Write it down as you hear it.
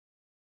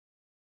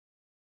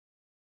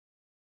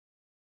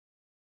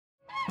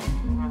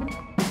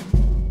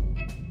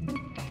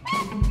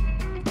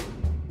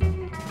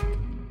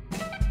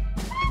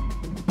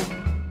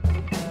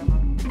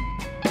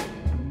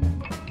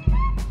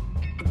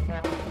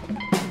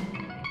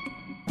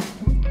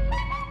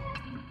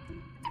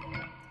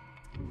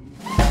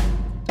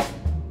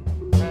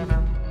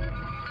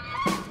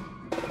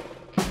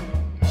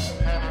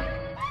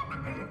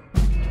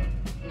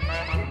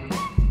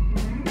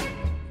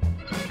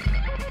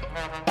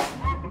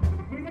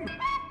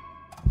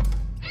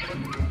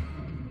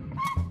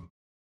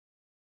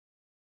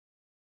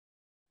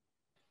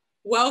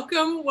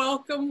Welcome,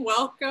 welcome,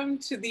 welcome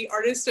to the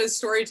Artist as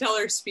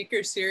Storyteller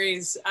speaker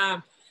series.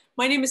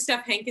 My name is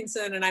Steph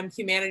Hankinson and I'm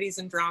Humanities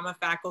and Drama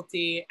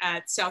faculty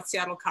at South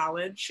Seattle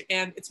College.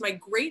 And it's my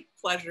great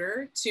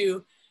pleasure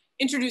to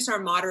introduce our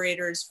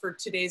moderators for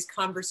today's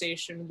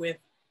conversation with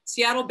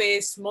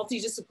Seattle-based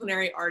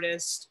multidisciplinary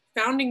artist,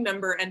 founding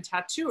member and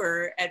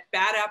tattooer at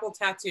Bad Apple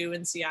Tattoo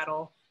in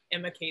Seattle,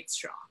 Emma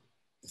Cates-Shaw.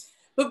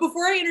 But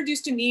before I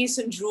introduce Denise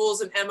and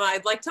Jules and Emma,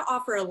 I'd like to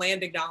offer a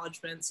land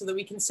acknowledgement so that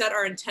we can set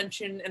our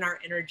intention and our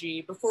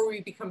energy before we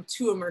become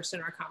too immersed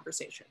in our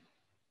conversation.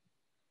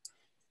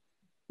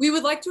 We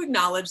would like to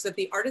acknowledge that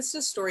the Artist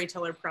as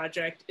Storyteller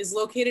project is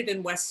located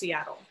in West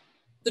Seattle,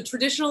 the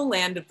traditional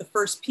land of the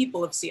first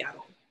people of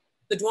Seattle,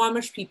 the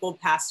Duwamish people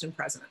past and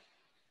present.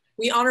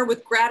 We honor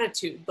with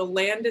gratitude the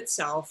land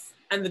itself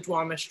and the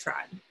Duwamish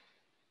tribe.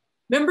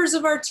 Members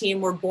of our team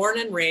were born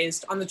and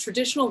raised on the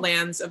traditional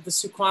lands of the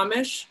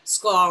Suquamish,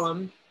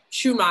 S'Klallam,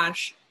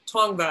 Chumash,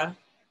 Tongva,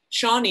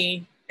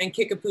 Shawnee, and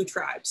Kickapoo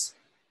tribes.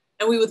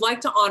 And we would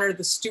like to honor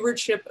the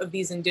stewardship of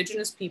these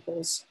indigenous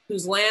peoples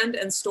whose land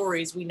and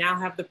stories we now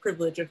have the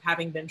privilege of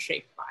having been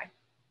shaped by.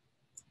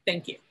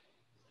 Thank you.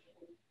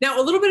 Now,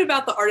 a little bit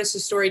about the Artist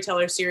as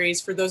Storyteller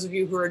series for those of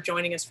you who are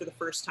joining us for the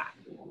first time.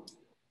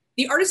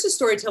 The Artist as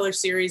Storyteller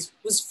series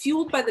was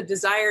fueled by the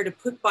desire to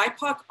put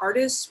BIPOC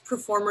artists,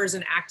 performers,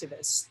 and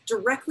activists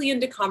directly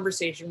into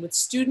conversation with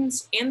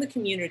students and the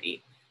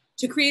community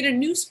to create a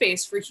new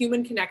space for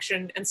human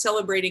connection and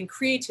celebrating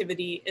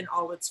creativity in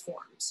all its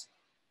forms.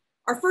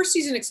 Our first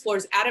season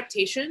explores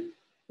adaptation,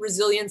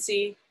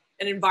 resiliency,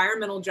 and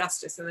environmental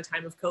justice in the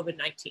time of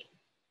COVID-19.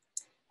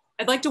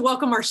 I'd like to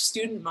welcome our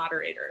student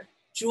moderator,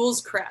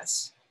 Jules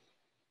Kress.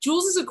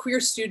 Jules is a queer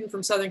student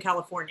from Southern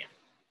California.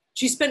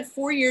 She spent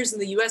 4 years in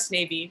the US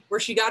Navy, where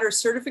she got her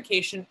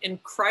certification in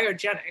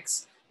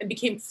cryogenics and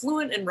became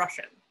fluent in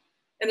Russian,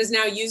 and is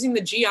now using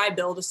the GI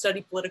Bill to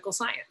study political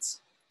science.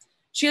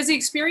 She has the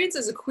experience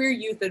as a queer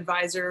youth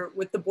advisor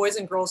with the Boys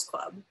and Girls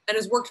Club and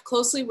has worked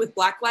closely with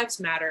Black Lives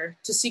Matter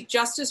to seek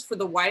justice for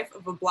the wife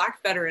of a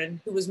Black veteran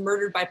who was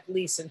murdered by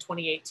police in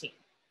 2018.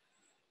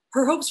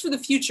 Her hopes for the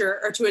future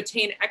are to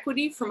attain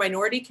equity for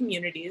minority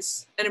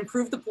communities and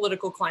improve the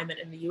political climate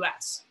in the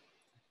US.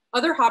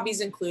 Other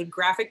hobbies include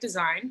graphic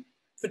design,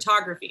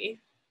 photography,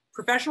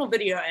 professional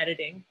video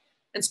editing,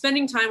 and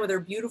spending time with her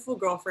beautiful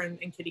girlfriend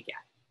and kitty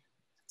cat.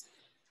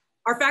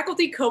 Our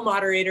faculty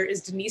co-moderator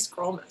is Denise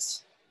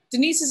Grolmus.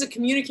 Denise is a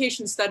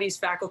communication studies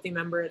faculty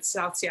member at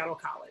South Seattle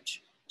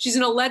College. She's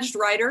an alleged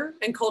writer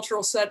and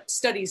cultural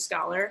studies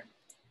scholar,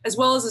 as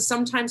well as a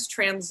sometimes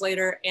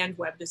translator and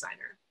web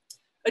designer.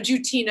 A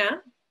Jutina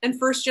and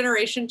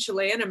first-generation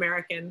Chilean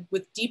American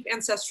with deep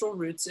ancestral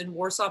roots in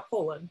Warsaw,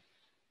 Poland,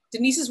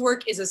 Denise's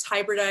work is as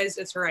hybridized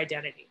as her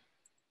identity.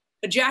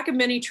 A jack of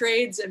many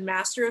trades and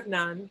master of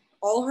none,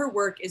 all her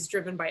work is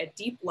driven by a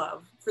deep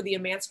love for the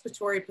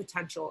emancipatory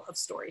potential of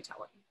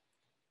storytelling.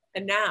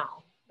 And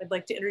now, I'd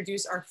like to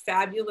introduce our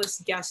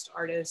fabulous guest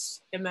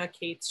artist, Emma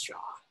Cates-Shaw.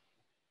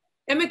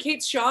 Emma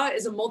Cates-Shaw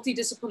is a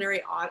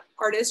multidisciplinary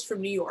artist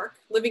from New York,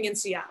 living in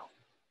Seattle.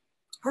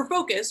 Her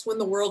focus, when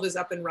the world is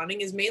up and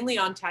running, is mainly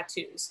on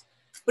tattoos.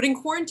 But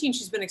in quarantine,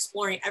 she's been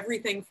exploring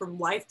everything from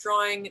life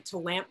drawing to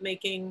lamp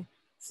making,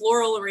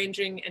 floral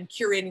arranging, and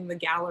curating the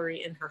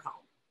gallery in her home.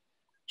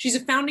 She's a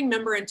founding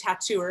member and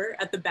tattooer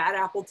at the Bad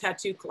Apple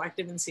Tattoo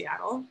Collective in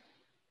Seattle.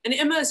 And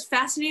Emma is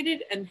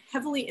fascinated and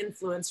heavily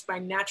influenced by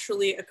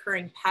naturally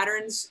occurring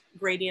patterns,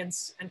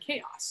 gradients, and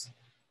chaos.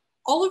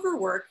 All of her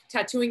work,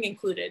 tattooing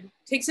included,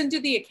 takes into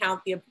the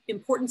account the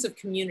importance of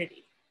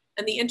community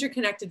and the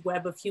interconnected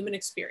web of human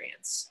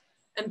experience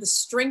and the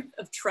strength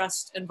of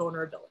trust and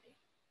vulnerability.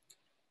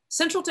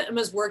 Central to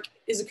Emma's work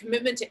is a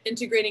commitment to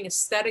integrating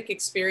aesthetic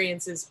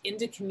experiences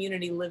into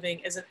community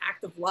living as an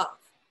act of love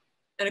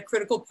and a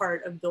critical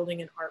part of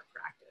building an art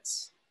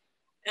practice.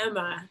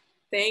 Emma,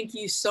 thank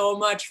you so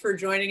much for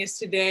joining us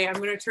today. I'm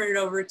going to turn it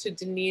over to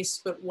Denise,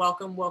 but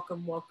welcome,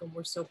 welcome, welcome.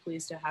 We're so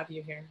pleased to have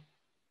you here.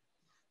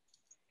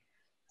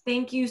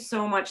 Thank you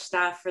so much,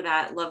 Steph, for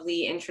that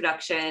lovely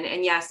introduction.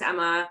 And yes,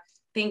 Emma,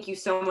 thank you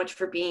so much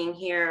for being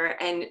here.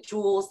 And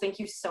Jules, thank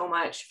you so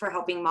much for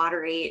helping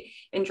moderate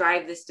and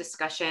drive this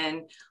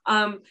discussion.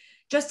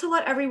 Just to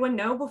let everyone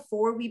know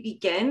before we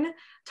begin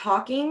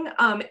talking,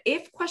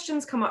 if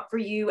questions come up for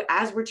you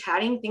as we're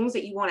chatting, things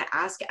that you want to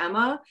ask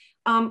Emma,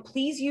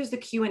 please use the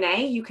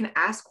Q&A. You can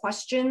ask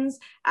questions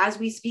as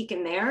we speak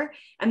in there.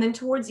 And then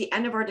towards the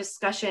end of our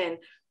discussion,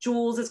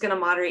 Jules is going to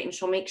moderate and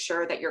she'll make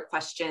sure that your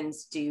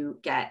questions do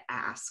get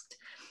asked.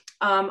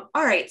 All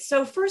right,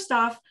 so first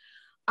off,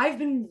 I've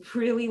been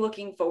really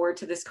looking forward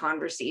to this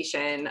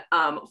conversation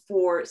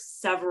for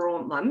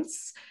several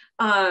months.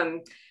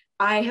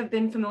 I have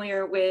been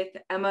familiar with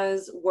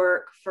Emma's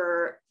work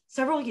for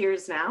several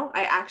years now.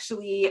 I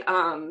actually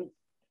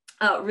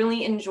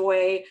really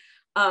enjoy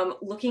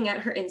looking at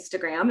her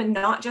Instagram, and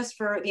not just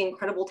for the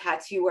incredible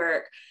tattoo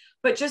work,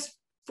 but just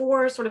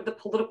for sort of the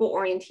political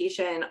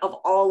orientation of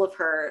all of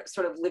her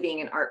sort of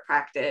living and art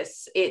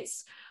practice.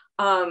 It's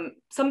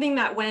something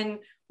that when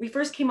we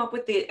first came up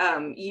with the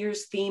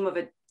year's theme of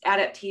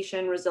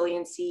adaptation,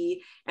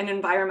 resiliency, and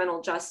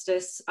environmental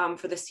justice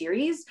for the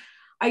series,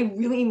 I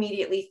really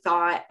immediately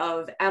thought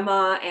of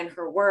Emma and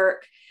her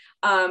work,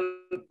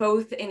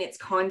 both in its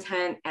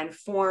content and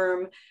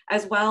form,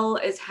 as well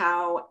as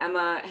how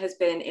Emma has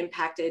been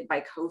impacted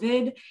by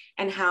COVID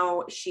and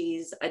how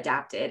she's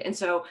adapted. And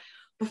so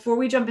before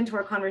we jump into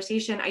our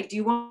conversation, I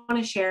do want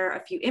to share a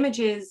few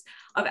images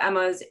of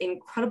Emma's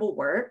incredible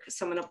work.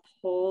 So I'm going to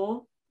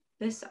pull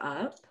this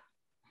up.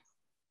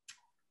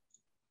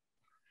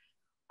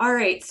 All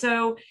right,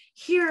 so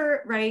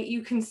here, right,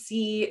 you can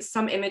see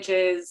some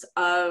images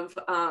of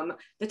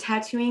the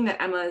tattooing that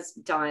Emma's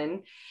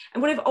done.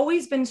 And what I've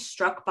always been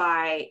struck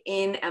by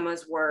in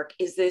Emma's work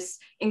is this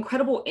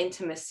incredible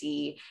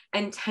intimacy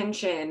and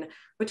tension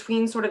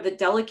between sort of the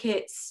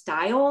delicate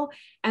style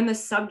and the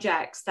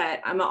subjects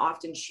that Emma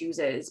often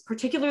chooses,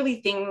 particularly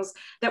things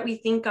that we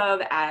think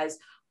of as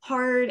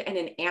hard and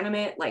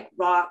inanimate, like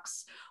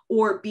rocks,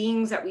 or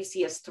beings that we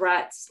see as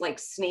threats like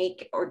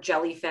snake or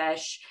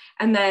jellyfish.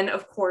 And then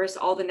of course,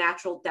 all the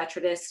natural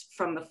detritus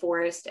from the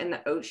forest and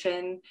the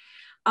ocean.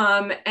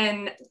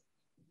 And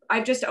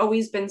I've just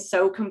always been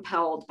so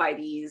compelled by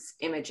these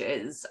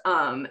images.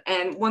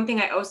 And one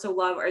thing I also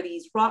love are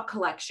these rock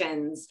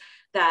collections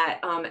that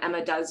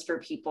Emma does for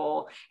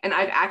people. And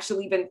I've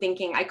actually been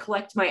thinking, I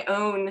collect my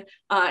own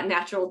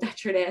natural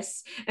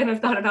detritus, and I've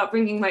thought about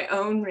bringing my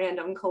own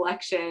random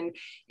collection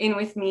in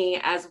with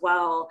me as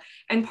well.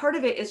 And part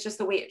of it is just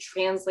the way it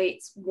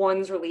translates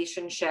one's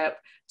relationship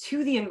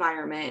to the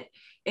environment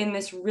in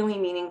this really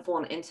meaningful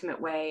and intimate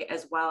way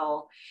as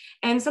well.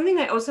 And something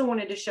I also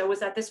wanted to show was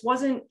that this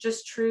wasn't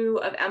just true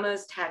of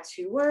Emma's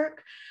tattoo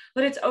work,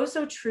 but it's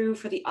also true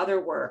for the other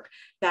work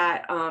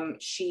that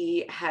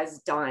she has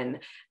done.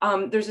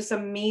 There's this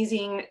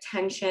amazing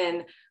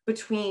tension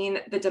between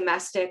the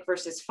domestic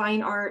versus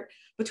fine art,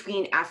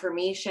 between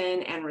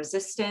affirmation and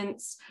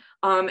resistance.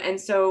 And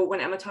so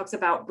when Emma talks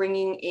about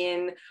bringing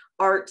in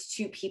art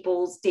to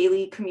people's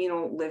daily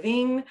communal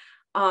living,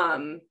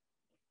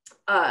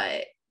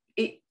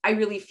 I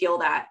really feel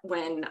that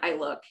when I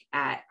look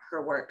at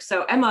her work.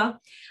 So Emma,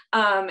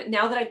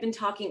 now that I've been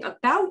talking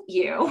about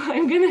you,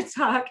 I'm gonna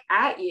talk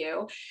at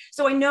you.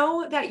 So I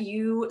know that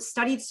you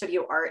studied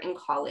studio art in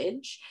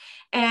college,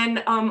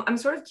 and I'm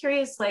sort of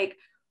curious, like,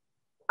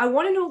 I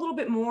wanna know a little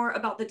bit more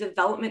about the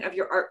development of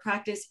your art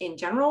practice in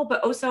general,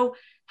 but also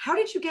how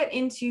did you get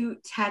into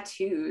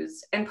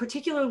tattoos, and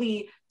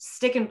particularly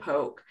stick and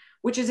poke,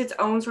 which is its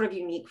own sort of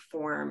unique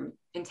form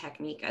and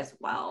technique as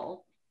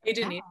well? Hey,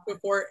 Denise,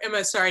 before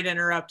Emma, sorry to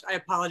interrupt, I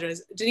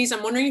apologize. Denise,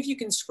 I'm wondering if you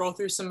can scroll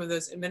through some of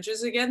those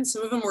images again.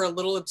 Some of them were a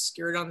little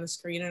obscured on the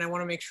screen, and I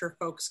want to make sure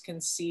folks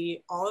can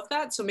see all of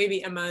that. So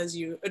maybe Emma, as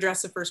you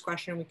address the first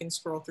question, we can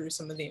scroll through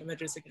some of the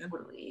images again.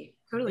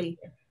 Totally.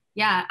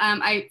 Yeah,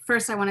 I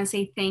want to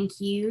say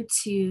thank you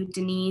to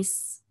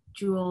Denise,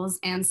 Jules,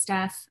 and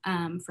Steph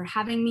for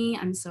having me.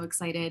 I'm so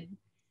excited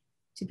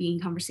to be in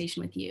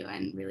conversation with you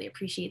and really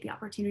appreciate the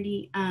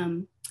opportunity.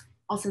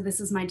 Also, this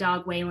is my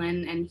dog,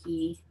 Waylon, and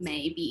he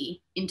may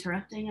be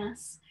interrupting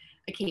us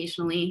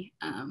occasionally,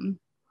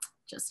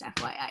 just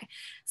FYI.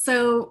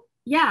 So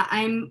yeah,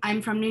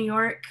 I'm from New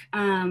York.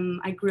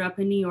 I grew up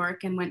in New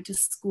York and went to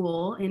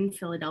school in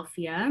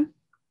Philadelphia.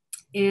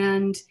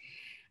 And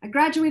I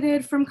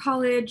graduated from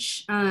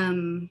college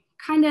kind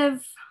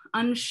of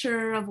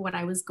unsure of what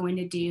I was going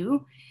to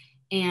do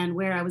and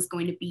where I was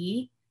going to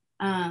be.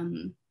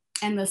 And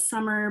the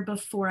summer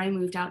before I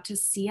moved out to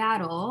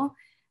Seattle,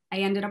 I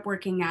ended up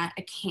working at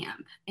a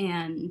camp,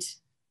 and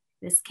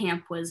this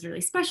camp was really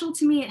special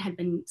to me. It had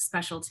been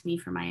special to me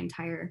for my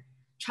entire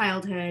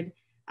childhood.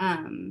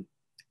 And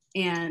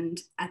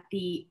at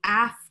the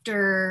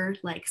after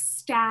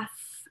staff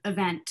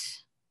event,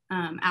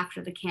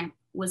 after the camp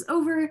was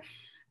over,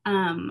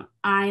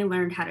 I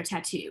learned how to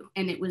tattoo,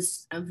 and it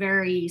was a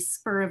very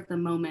spur of the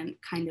moment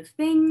kind of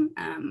thing.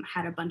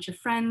 Had a bunch of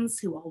friends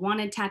who all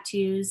wanted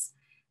tattoos,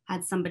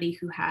 had somebody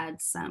who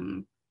had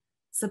some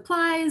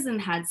supplies and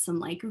had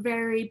some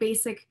very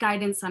basic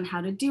guidance on how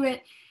to do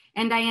it.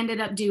 And I ended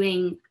up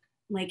doing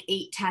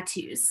 8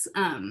 tattoos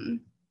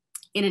in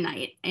a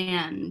night,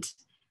 and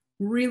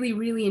really,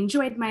 really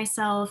enjoyed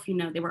myself. You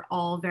know, they were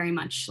all very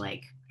much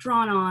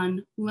drawn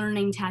on,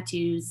 learning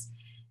tattoos,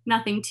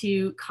 nothing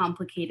too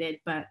complicated,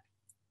 but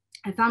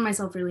I found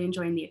myself really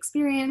enjoying the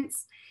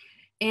experience.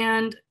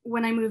 And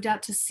when I moved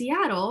out to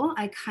Seattle,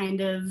 I kind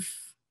of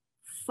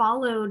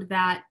followed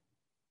that,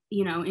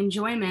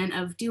 enjoyment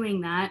of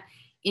doing that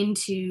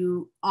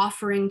into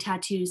offering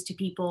tattoos to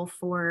people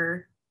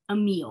for a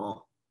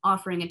meal.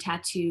 offering a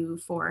tattoo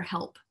for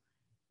help,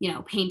 you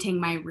know, painting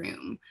my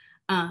room,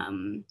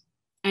 and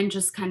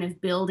just kind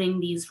of building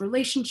these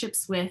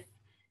relationships with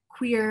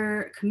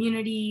queer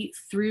community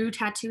through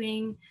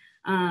tattooing.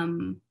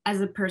 As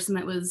a person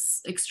that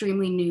was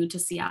extremely new to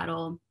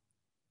Seattle,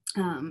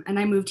 and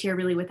I moved here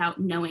really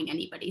without knowing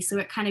anybody. So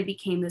it kind of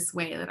became this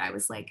way that I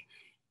was like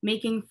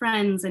making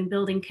friends and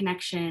building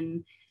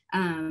connection,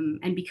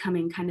 and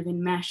becoming kind of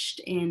enmeshed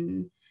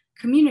in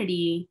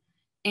community.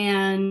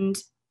 And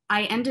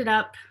I ended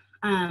up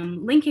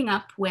linking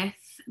up with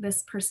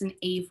this person,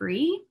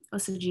 Avery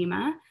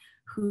Osajima,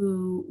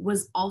 who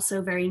was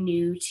also very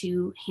new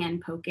to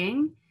hand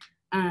poking.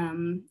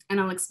 And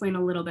I'll explain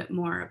a little bit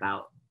more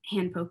about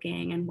hand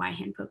poking and why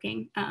hand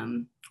poking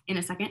in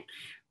a second.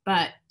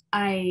 But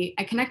I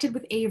connected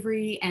with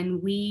Avery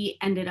and we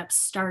ended up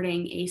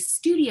starting a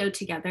studio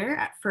together.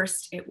 At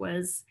first it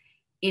was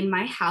in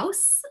my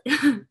house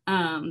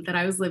that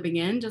I was living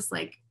in, just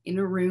like in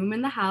a room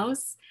in the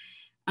house.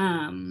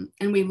 And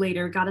we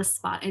later got a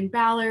spot in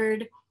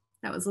Ballard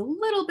that was a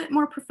little bit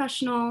more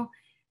professional.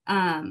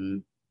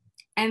 And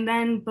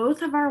then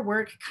both of our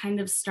work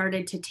kind of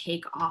started to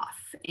take off.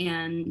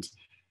 And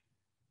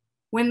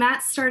when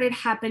that started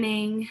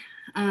happening,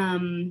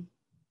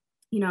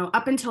 you know,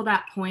 up until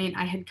that point,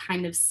 I had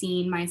kind of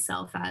seen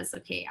myself as,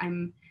 okay,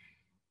 I'm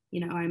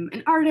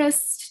an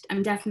artist.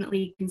 I'm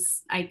definitely,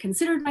 I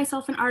considered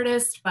myself an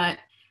artist, but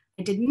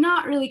I did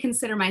not really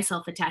consider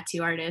myself a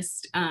tattoo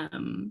artist.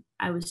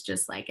 I was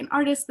just like an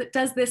artist that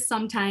does this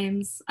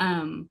sometimes.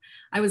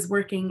 I was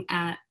working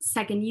at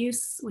Second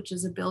Use, which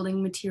is a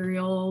building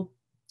material,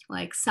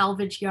 like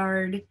salvage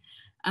yard.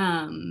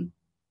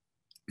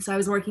 So I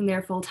was working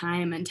there full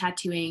time and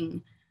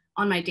tattooing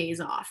on my days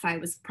off. I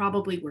was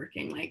probably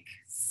working like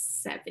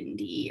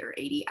 70 or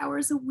 80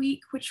 hours a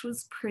week, which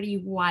was pretty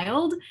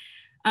wild.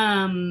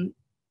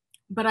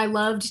 But I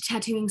loved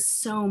tattooing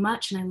so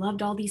much and I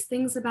loved all these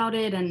things about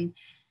it. And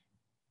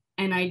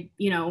I,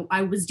 you know,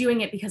 I was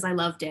doing it because I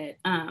loved it.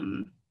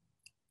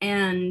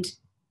 And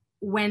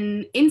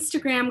when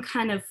Instagram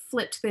kind of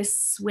flipped this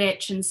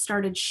switch and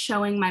started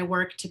showing my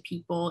work to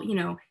people, you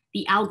know,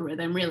 the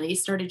algorithm really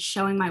started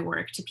showing my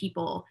work to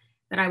people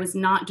that I was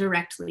not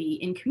directly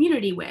in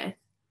community with,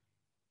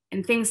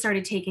 and things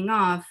started taking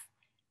off,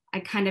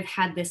 I kind of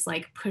had this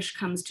like push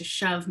comes to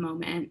shove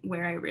moment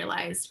where I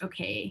realized,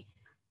 okay,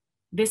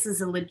 this is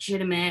a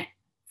legitimate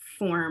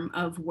form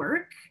of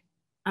work.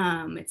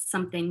 It's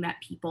something that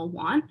people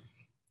want,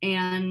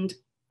 and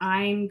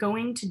I'm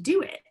going to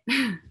do it.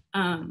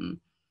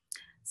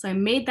 So I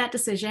made that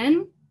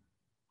decision,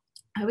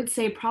 I would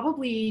say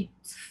probably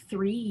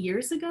 3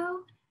 years ago.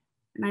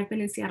 And I've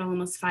been in Seattle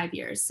almost 5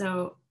 years.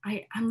 So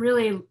I'm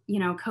really, you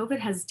know, COVID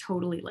has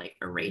totally like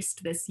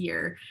erased this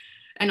year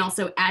and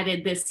also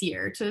added this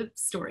year to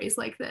stories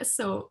like this.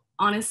 So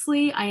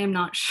honestly, I am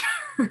not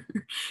sure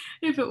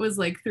if it was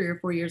like 3 or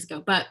 4 years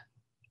ago, but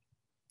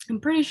I'm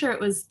pretty sure it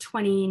was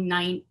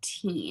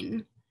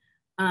 2019,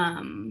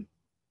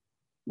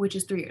 which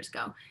is 3 years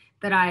ago,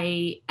 that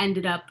I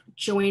ended up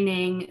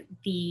joining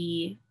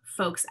the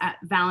folks at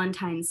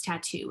Valentine's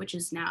Tattoo, which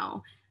is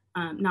now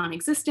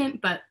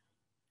non-existent, but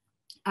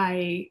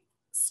I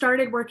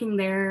started working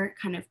there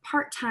kind of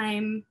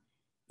part-time,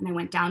 and I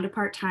went down to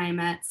part-time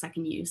at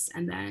Second Use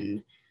and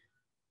then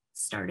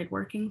started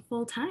working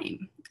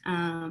full-time.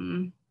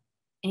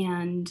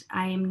 And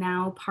I am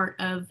now part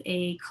of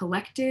a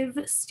collective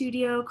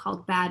studio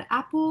called Bad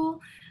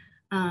Apple,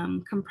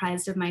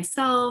 comprised of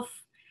myself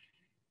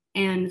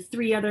and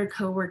 3 other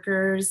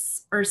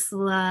coworkers,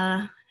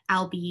 Ursula,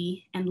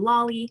 Albie, and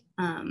Lolly,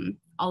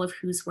 all of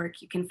whose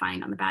work you can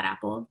find on the Bad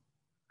Apple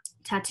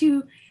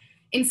Tattoo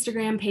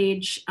Instagram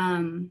page.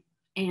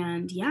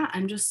 And yeah,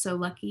 I'm just so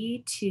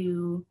lucky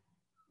to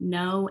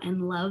know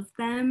and love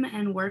them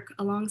and work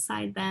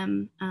alongside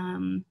them,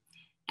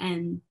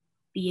 and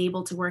be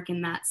able to work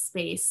in that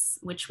space,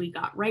 which we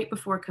got right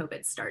before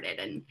COVID started.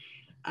 And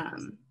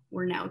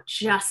we're now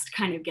just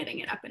kind of getting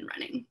it up and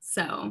running.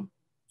 So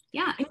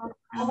yeah.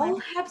 All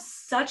have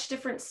such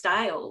different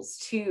styles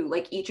too.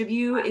 Like each of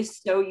you is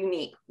so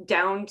unique,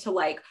 down to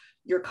like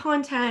your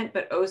content,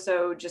 but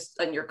also just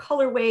on your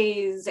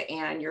colorways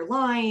and your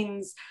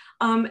lines.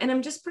 And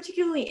I'm just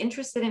particularly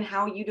interested in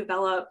how you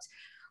developed,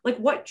 like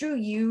what drew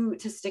you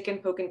to stick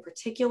and poke in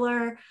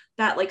particular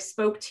that like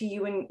spoke to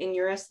you in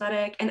your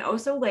aesthetic, and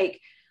also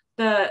like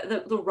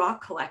the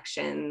rock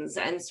collections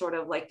and sort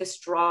of like this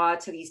draw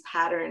to these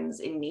patterns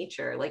in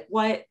nature. Like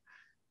what,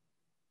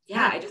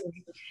 yeah.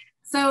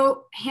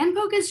 So hand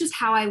poke is just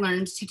how I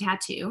learned to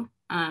tattoo.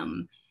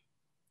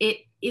 It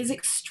is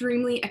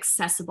extremely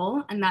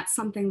accessible, and that's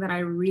something that I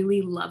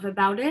really love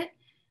about it.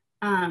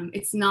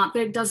 It's not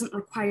that it doesn't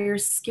require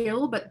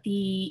skill, but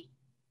the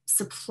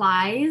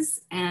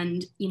supplies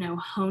and, you know,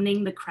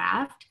 honing the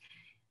craft,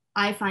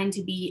 I find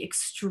to be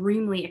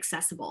extremely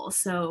accessible.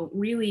 So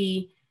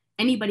really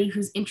anybody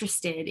who's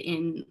interested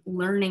in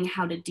learning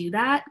how to do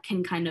that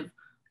can kind of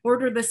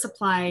order the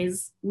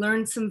supplies,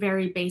 learn some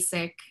very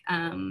basic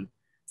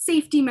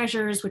safety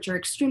measures, which are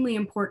extremely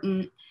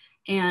important,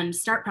 and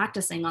start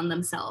practicing on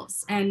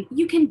themselves. And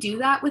you can do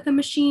that with a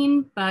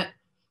machine, but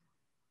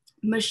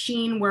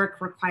machine work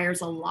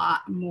requires a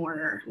lot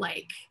more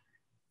like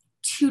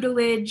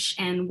tutelage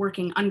and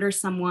working under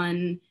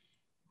someone,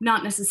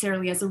 not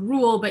necessarily as a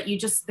rule, but you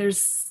just,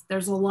 there's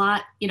a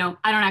lot, you know,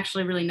 I don't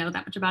actually really know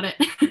that much about it,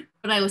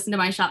 but I listen to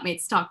my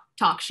shopmates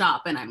talk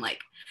shop and I'm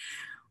like,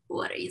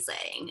 what are you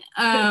saying?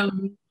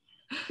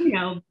 You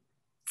know,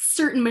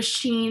 certain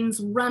machines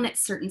run at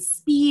certain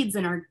speeds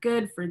and are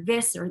good for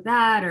this or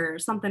that or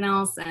something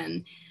else.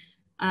 And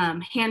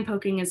hand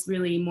poking is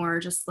really more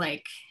just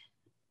like,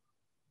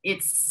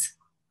 it's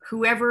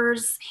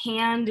whoever's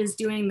hand is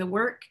doing the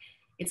work.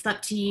 It's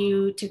up to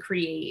you to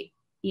create,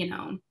 you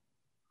know,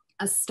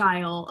 a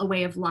style, a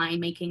way of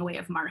line making, a way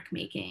of mark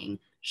making,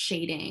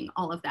 shading,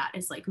 all of that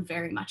is like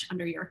very much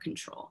under your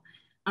control.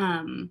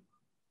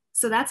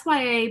 So that's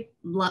why I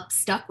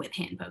stuck with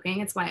hand poking.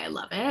 It's why I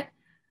love it.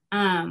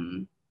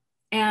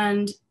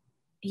 And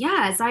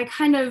yeah, as I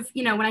kind of,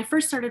 you know, when I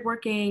first started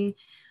working,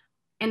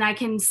 and I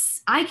can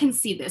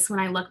see this when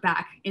I look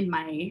back in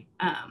my,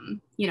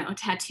 you know,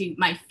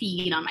 my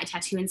feed on my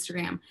tattoo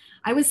Instagram,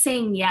 I was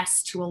saying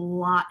yes to a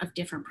lot of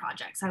different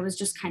projects. I was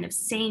just kind of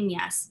saying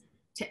yes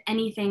to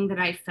anything that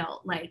I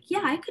felt like,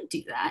 yeah, I could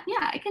do that.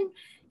 Yeah,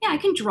 I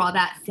can draw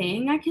that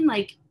thing. I can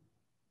like,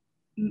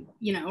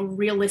 you know,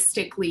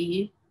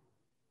 realistically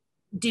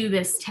do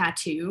this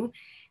tattoo.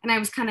 And I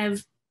was kind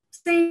of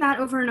saying that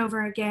over and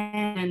over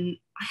again. And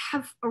I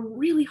have a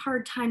really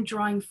hard time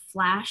drawing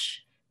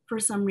flash for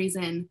some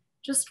reason.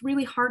 Just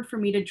really hard for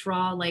me to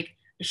draw like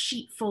a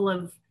sheet full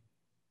of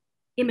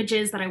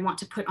images that I want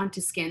to put onto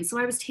skin. So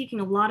I was taking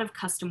a lot of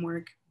custom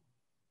work.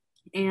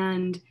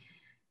 And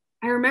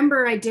I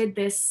remember I did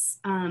this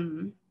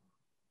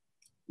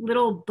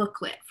little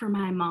booklet for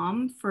my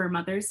mom for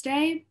Mother's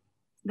Day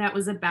that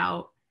was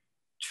about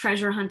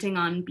treasure hunting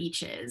on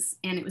beaches.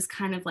 And it was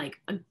kind of like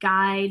a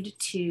guide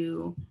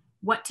to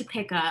what to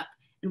pick up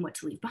and what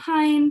to leave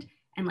behind,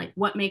 and like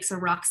what makes a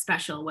rock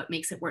special, what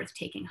makes it worth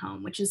taking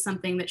home, which is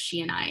something that she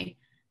and I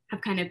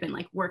have kind of been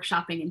like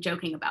workshopping and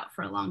joking about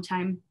for a long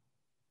time.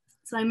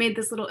 So I made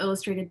this little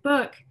illustrated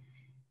book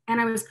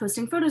and I was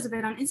posting photos of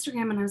it on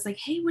Instagram, and I was like,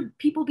 hey, would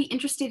people be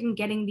interested in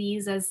getting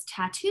these as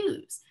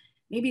tattoos?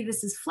 Maybe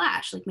this is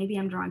flash, like maybe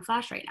I'm drawing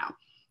flash right now.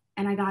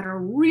 And I got a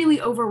really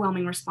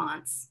overwhelming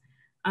response.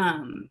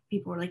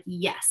 People were like,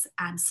 yes,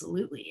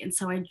 absolutely. And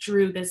so I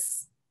drew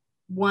this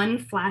one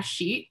flash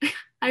sheet.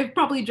 I've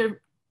probably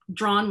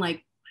drawn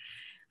like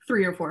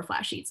 3 or 4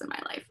 flash sheets in my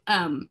life.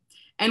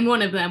 And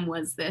one of them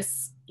was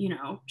this, you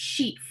know,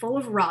 sheet full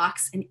of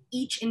rocks, and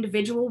each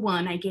individual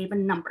one I gave a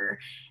number,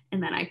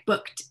 and then I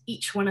booked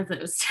each one of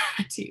those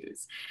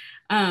tattoos.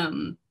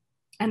 And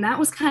that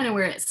was kind of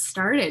where it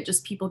started,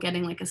 just people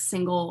getting like a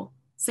single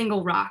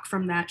rock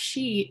from that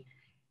sheet.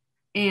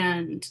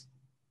 And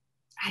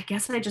I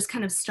guess I just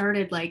kind of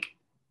started like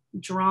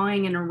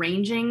drawing and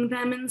arranging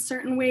them in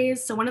certain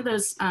ways. So one of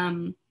those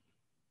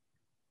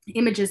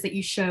images that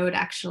you showed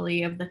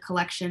actually of the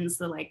collections,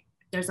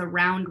 there's a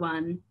round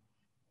one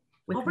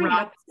with I'll bring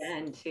rocks. it up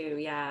again too.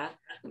 Yeah,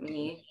 let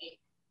me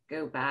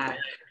go back.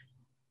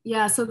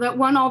 Yeah, so that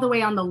one all the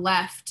way on the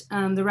left,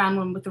 the round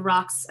one with the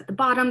rocks at the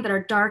bottom that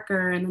are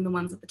darker, and then the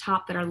ones at the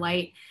top that are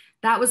light,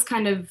 that was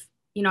kind of,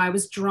 you know, I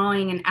was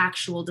drawing an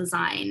actual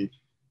design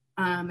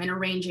and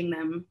arranging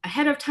them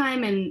ahead of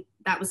time, and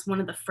that was one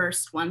of the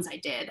first ones I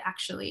did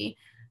actually.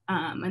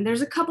 And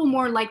there's a couple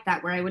more like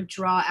that where I would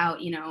draw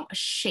out, you know, a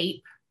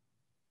shape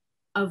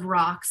of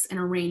rocks and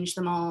arrange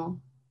them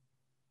all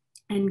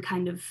and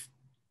kind of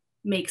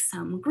make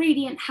some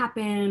gradient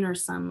happen or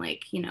some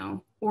like, you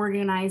know,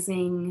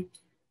 organizing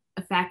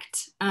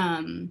effect.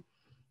 And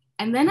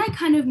then I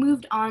kind of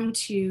moved on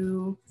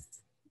to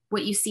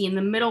what you see in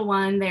the middle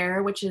one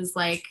there, which is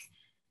like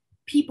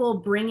people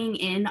bringing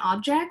in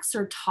objects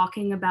or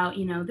talking about,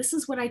 you know, this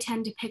is what I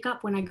tend to pick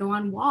up when I go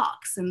on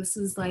walks. And this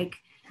is like,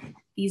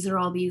 these are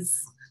all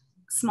these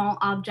small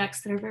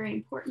objects that are very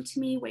important to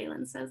me.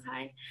 Waylon says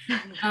hi.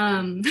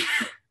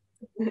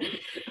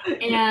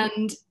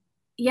 And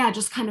yeah,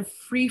 just kind of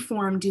free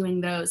form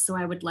doing those. So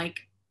I would like,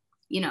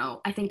 you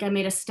know, I think I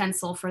made a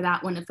stencil for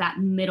that one of that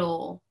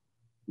middle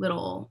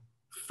little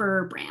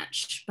fir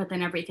branch, but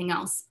then everything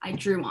else I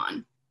drew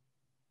on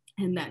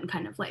and then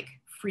kind of like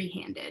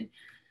free-handed.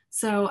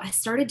 So I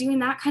started doing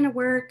that kind of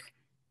work.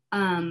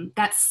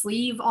 That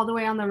sleeve all the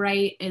way on the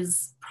right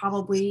is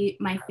probably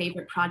my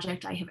favorite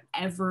project I have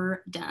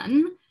ever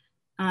done.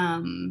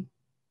 And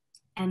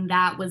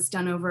that was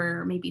done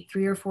over maybe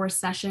 3 or 4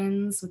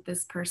 sessions with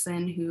this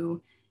person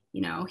who,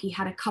 you know, he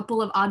had a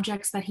couple of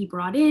objects that he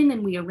brought in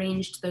and we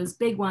arranged those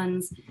big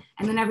ones.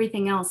 And then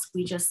everything else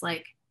we just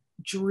like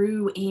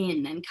drew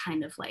in and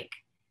kind of like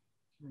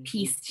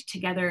pieced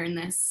together in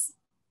this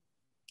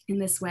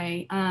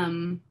way.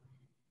 And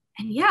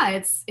yeah,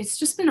 it's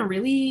just been a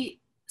really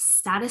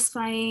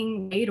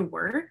satisfying way to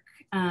work.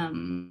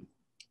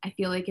 I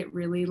feel like it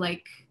really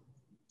like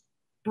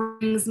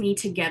brings me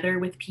together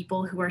with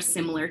people who are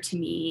similar to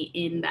me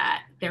in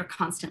that they're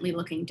constantly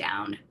looking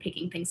down,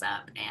 picking things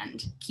up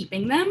and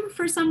keeping them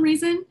for some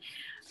reason.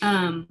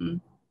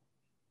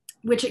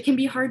 which it can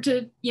be hard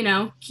to, you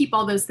know, keep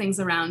all those things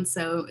around.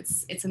 So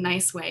it's a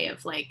nice way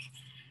of like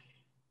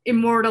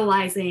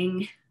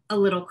immortalizing a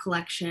little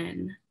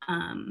collection,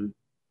 and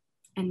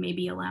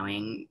maybe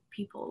allowing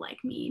people like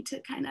me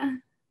to kind of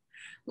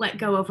let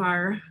go of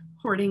our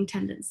hoarding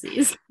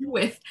tendencies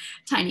with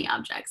tiny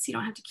objects. You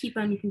don't have to keep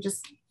them, you can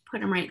just put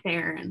them right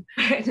there and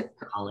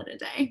call it a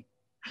day.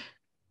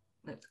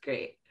 That's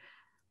great.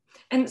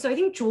 And so I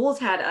think Jules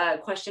had a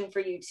question for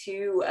you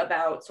too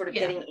about sort of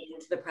getting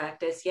into the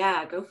practice.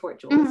 Yeah, go for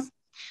it, Jules. Mm-hmm.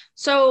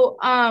 So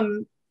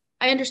I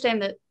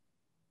understand that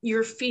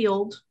your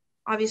field,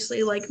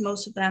 obviously, like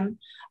most of them,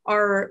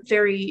 are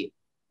very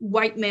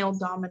white male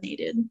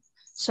dominated.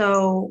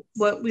 So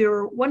what we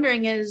were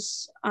wondering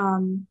is,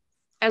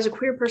 as a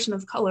queer person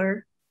of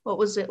color, what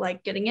was it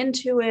like getting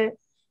into it?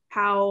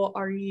 How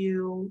are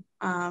you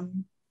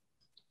kind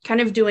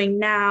of doing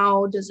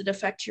now? Does it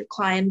affect your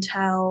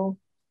clientele?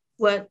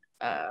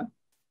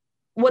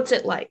 What's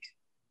it like,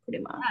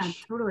 pretty much? Yeah,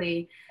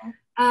 totally.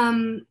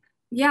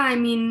 Yeah, I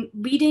mean,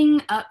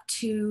 leading up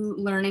to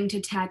learning to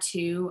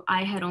tattoo,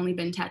 I had only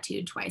been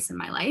tattooed twice in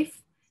my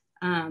life.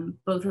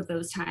 Both of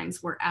those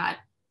times were at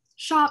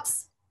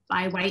shops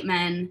by white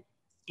men,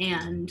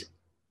 and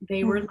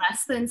they were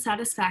less than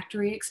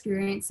satisfactory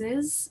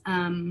experiences.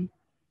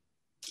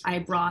 I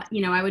brought,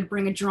 you know, I would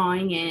bring a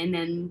drawing in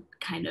and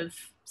kind of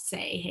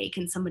say, hey,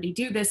 can somebody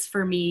do this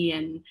for me?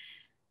 And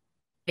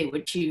they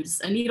would choose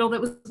a needle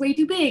that was way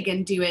too big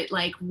and do it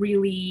like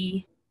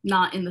really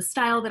not in the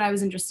style that I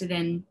was interested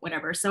in,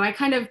 whatever. So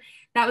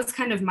that was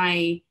kind of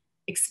my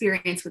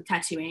experience with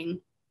tattooing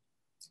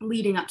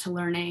leading up to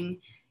learning.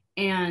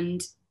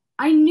 And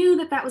I knew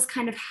that was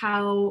kind of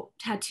how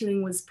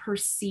tattooing was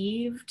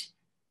perceived,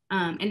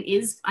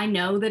 I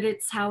know that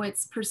it's how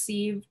it's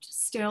perceived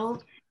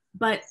still.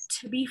 But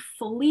to be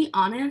fully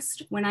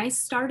honest, when I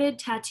started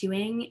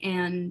tattooing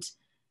and,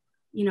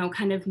 you know,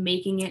 kind of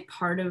making it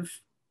part of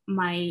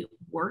my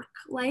work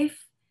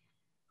life,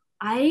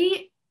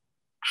 I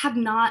have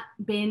not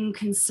been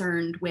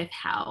concerned with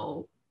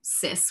how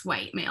cis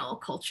white male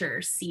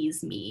culture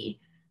sees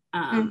me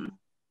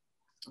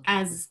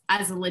as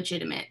a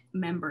legitimate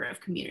member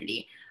of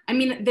community. I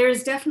mean,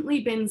 there's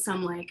definitely been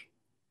some like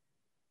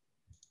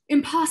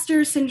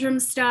imposter syndrome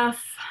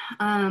stuff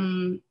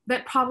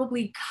that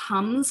probably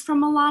comes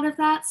from a lot of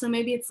that. So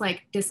maybe it's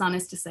like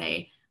dishonest to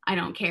say I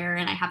don't care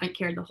and I haven't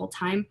cared the whole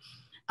time.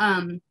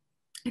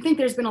 I think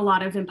there's been a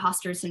lot of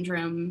imposter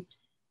syndrome,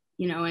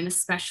 you know, and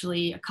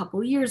especially a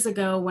couple years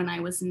ago when I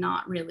was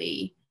not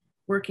really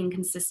working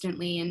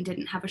consistently and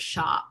didn't have a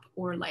shop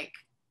or like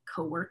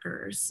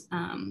coworkers.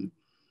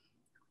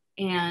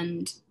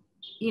 And,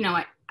 you know,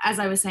 as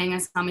I was saying, I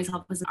saw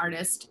myself as an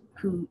artist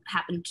who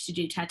happened to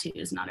do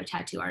tattoos, not a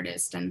tattoo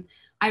artist. And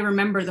I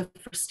remember the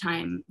first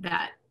time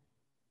that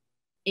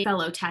a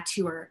fellow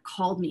tattooer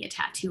called me a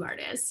tattoo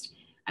artist.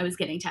 I was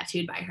getting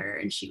tattooed by her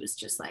and she was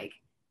just like,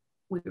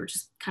 we were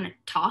just kind of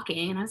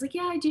talking and I was like,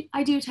 yeah,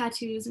 I do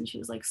tattoos. And she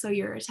was like, so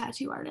you're a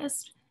tattoo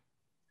artist?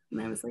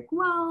 And I was like,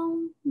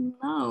 well,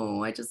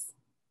 no,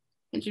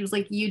 and she was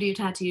like, you do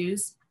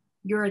tattoos,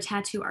 you're a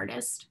tattoo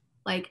artist.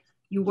 Like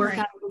you work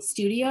out of the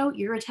studio,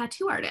 you're a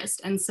tattoo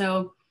artist. And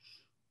so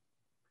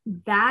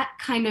that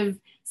kind of,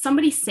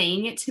 somebody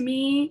saying it to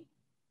me,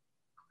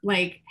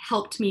 like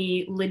helped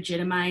me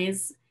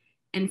legitimize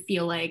and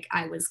feel like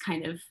I was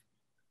kind of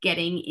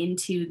getting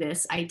into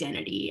this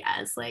identity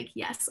as like,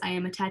 yes, I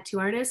am a tattoo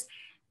artist.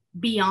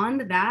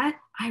 Beyond that,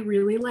 I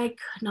really like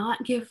could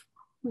not give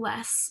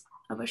less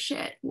of a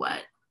shit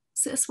what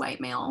cis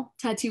white male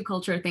tattoo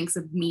culture thinks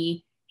of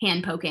me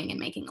hand poking and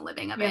making a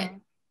living of it.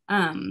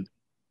 And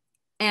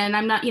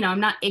I'm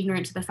not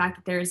ignorant to the fact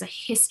that there is a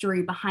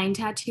history behind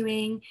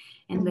tattooing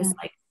and this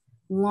like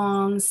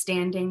long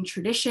standing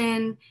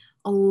tradition.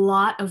 A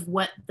lot of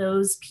what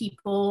those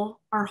people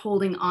are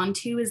holding on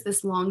to is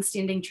this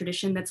long-standing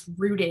tradition that's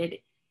rooted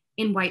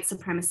in white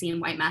supremacy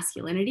and white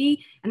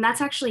masculinity. And that's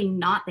actually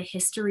not the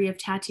history of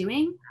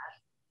tattooing.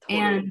 Totally.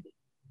 And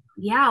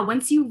yeah,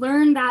 once you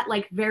learn that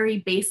like very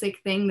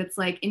basic thing that's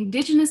like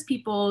indigenous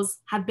peoples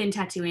have been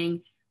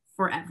tattooing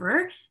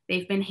forever.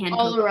 They've been hand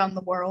all around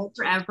the world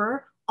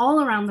forever, all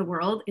around the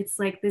world. It's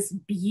like this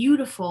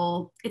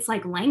beautiful, it's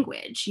like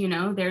language, you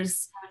know,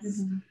 there's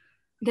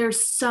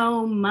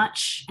so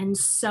much and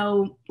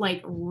so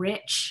like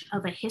rich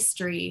of a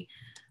history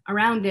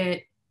around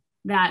it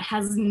that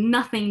has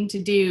nothing to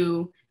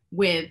do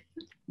with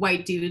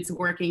white dudes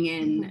working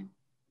in,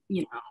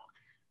 you know,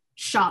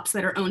 shops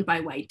that are owned by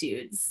white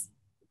dudes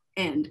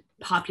and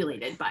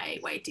populated by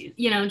white dudes,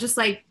 you know, just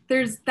like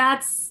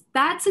that's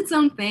its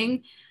own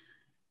thing.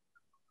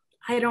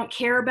 I don't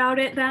care about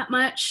it that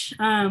much.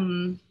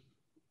 And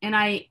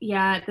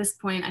at this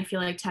point, I feel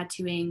like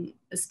tattooing,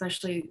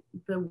 especially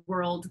the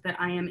world that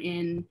I am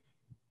in,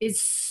 is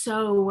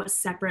so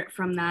separate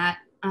from that.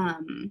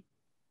 And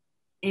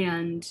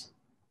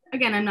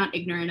again, I'm not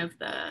ignorant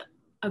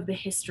of the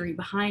history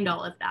behind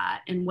all of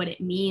that and what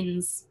it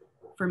means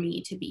for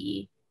me to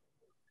be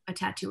a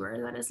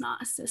tattooer that is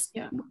not a cis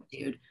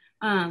dude.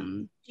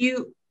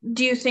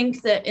 do you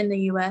think that in the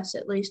US,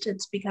 at least,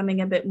 it's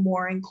becoming a bit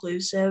more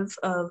inclusive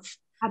of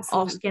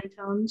all skin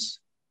tones?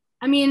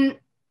 I mean,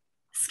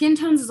 skin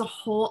tones is a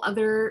whole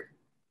other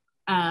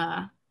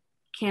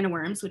can of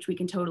worms, which we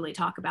can totally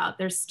talk about.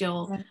 There's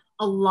still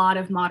a lot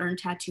of modern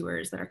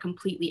tattooers that are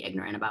completely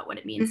ignorant about what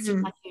it means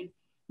to tattoo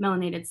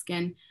melanated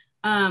skin.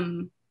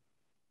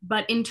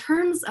 But in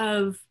terms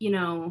of,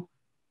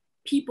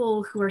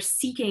 people who are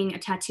seeking a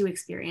tattoo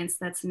experience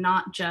that's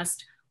not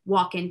just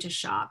walk into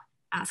shop,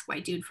 ask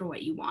white dude for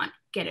what you want,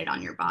 get it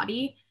on your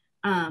body.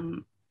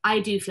 I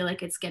do feel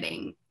like it's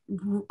getting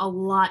a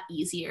lot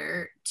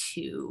easier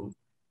to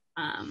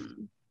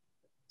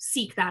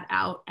seek that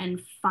out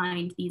and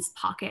find these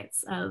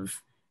pockets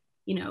of,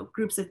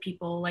 groups of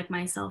people like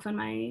myself and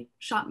my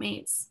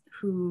shopmates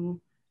who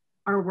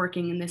are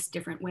working in this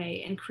different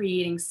way and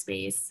creating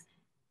space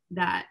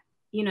that,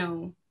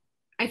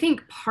 I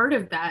think part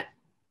of that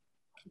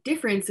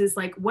difference is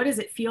like, what does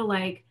it feel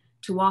like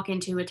to walk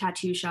into a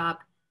tattoo shop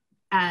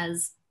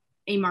as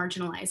a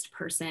marginalized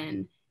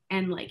person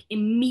and like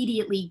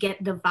immediately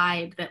get the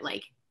vibe that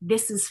like,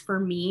 this is for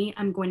me,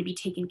 I'm going to be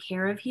taken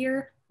care of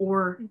here,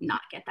 or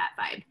not get that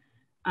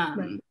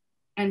vibe.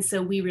 And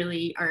so we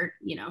really are,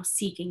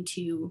 seeking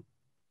to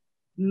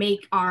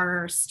make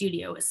our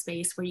studio a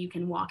space where you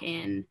can walk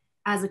in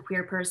as a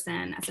queer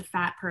person, as a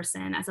fat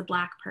person, as a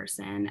Black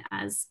person,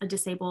 as a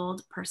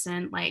disabled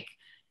person, like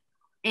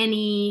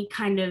any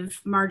kind of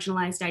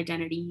marginalized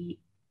identity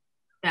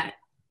that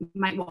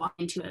might walk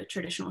into a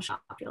traditional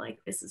shop, I feel like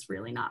this is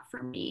really not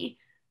for me,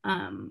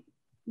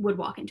 would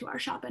walk into our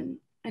shop and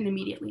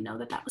immediately know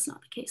that that was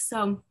not the case.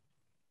 So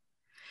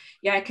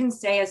yeah, I can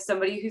say as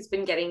somebody who's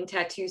been getting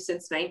tattoos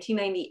since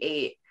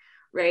 1998,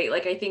 right?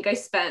 Like I think I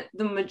spent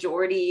the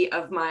majority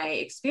of my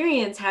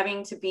experience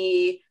having to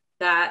be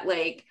that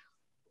like,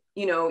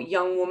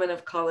 young woman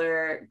of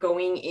color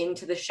going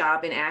into the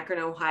shop in Akron,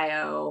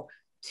 Ohio,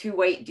 to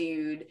white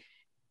dude,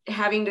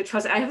 having to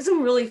trust. I have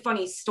some really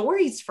funny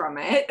stories from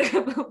it,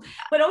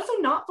 but also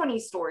not funny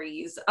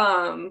stories.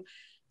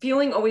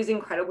 Feeling always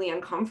incredibly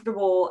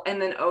uncomfortable.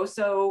 And then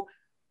also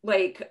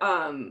like,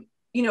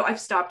 I've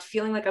stopped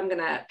feeling like I'm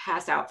gonna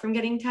pass out from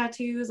getting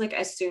tattoos. Like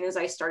as soon as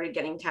I started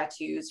getting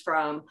tattoos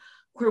from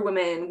queer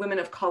women, women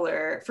of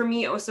color, for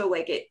me also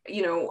like it,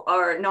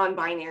 are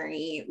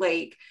non-binary,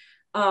 like,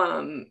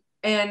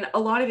 and a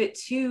lot of it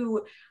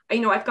too,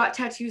 I've got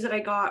tattoos that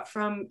I got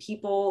from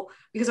people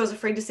because I was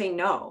afraid to say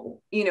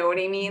no. You know what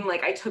I mean?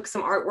 Like I took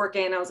some artwork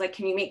in, I was like,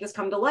 can you make this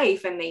come to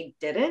life? And they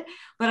did it,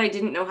 but I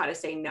didn't know how to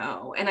say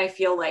no. And I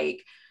feel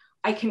like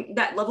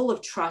that level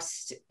of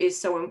trust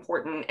is so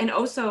important. And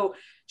also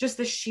just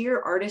the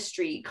sheer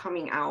artistry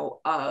coming out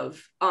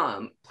of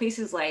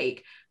places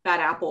like Bad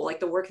Apple, like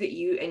the work that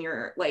you and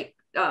your like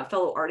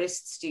fellow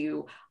artists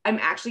do. I'm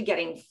actually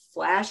getting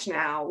flash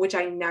now, which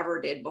I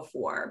never did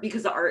before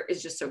because the art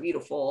is just so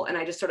beautiful. And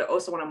I just sort of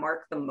also want to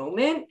mark the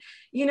moment,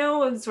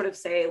 and sort of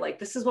say like,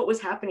 this is what was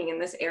happening in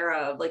this era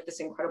of like this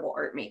incredible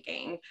art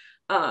making.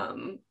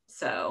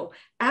 So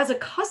as a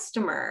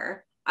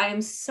customer, I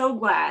am so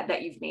glad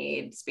that you've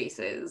made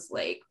spaces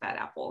like Bad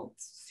Apple.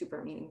 It's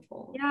super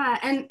meaningful. Yeah,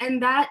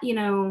 and that,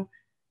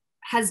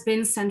 has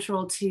been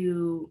central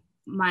to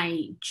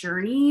my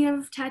journey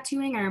of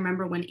tattooing. I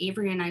remember when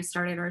Avery and I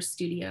started our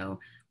studio,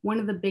 one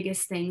of the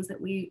biggest things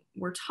that we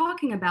were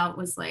talking about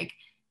was like,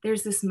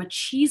 there's this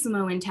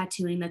machismo in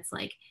tattooing that's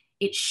like,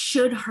 it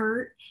should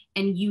hurt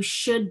and you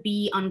should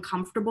be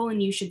uncomfortable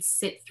and you should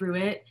sit through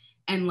it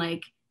and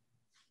like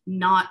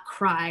not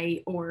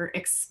cry or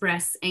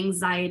express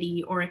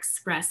anxiety or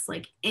express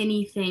like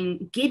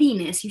anything,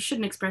 giddiness. You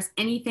shouldn't express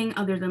anything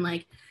other than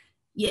like,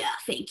 yeah,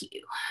 thank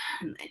you,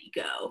 and then you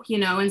go,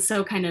 and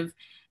so kind of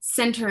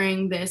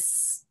centering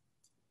this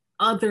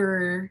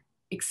other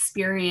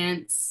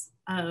experience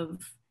of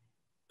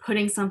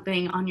putting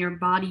something on your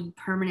body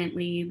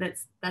permanently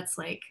that's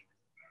like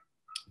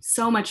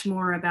so much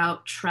more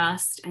about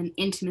trust and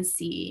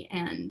intimacy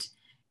and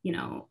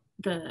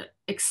the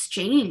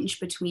exchange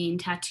between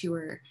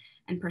tattooer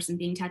and person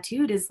being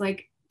tattooed is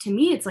like, to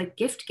me, it's like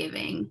gift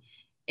giving.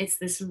 It's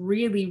this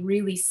really,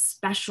 really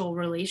special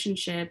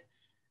relationship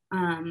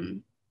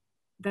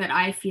that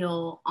I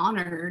feel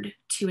honored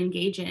to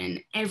engage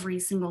in every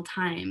single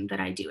time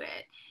that I do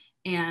it.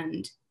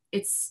 And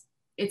it's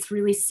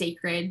really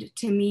sacred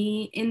to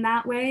me in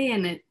that way.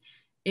 And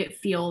it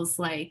feels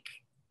like,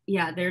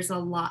 yeah, there's a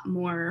lot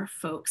more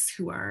folks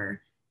who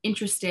are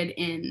interested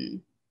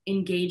in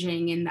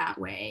engaging in that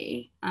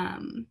way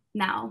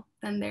now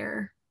than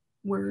there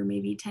were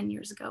maybe 10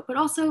 years ago. But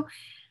also,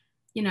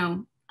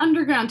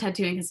 underground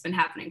tattooing has been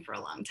happening for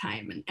a long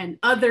time, and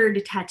other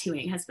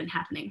tattooing has been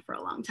happening for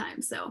a long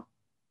time. So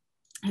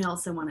I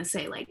also want to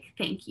say like,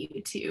 thank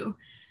you to,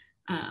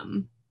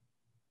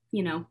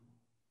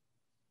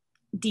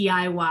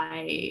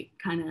 DIY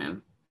kind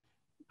of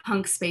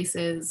punk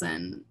spaces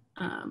and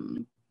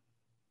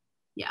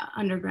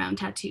underground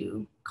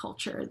tattoo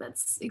culture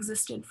that's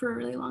existed for a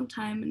really long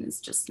time and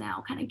is just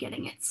now kind of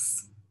getting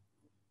its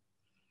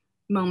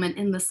moment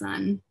in the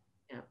sun.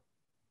 Yeah,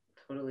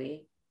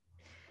 totally.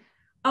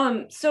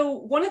 So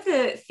one of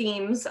the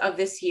themes of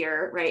this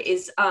year, right,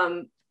 is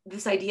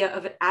this idea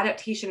of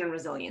adaptation and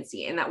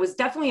resiliency. And that was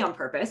definitely on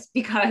purpose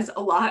because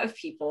a lot of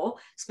people,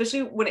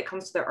 especially when it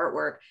comes to their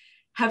artwork,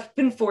 have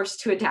been forced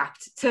to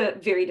adapt to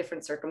very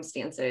different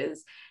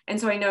circumstances.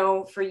 And so I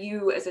know for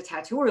you as a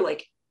tattooer,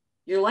 like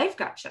your life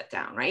got shut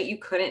down, right? You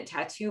couldn't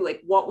tattoo.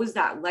 Like, what was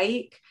that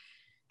like?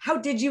 How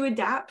did you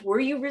adapt? Were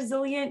you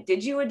resilient?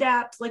 Did you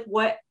adapt? Like,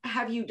 what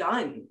have you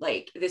done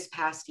like this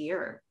past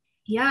year?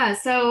 Yeah,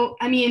 so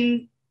I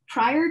mean,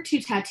 prior to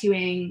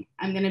tattooing,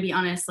 I'm gonna be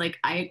honest, like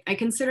I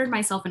considered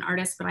myself an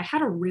artist, but I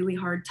had a really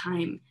hard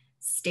time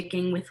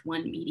sticking with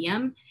one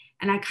medium.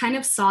 And I kind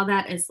of saw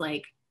that as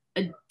like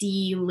a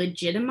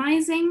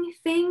delegitimizing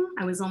thing.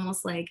 I was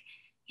almost like,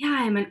 yeah,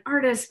 I'm an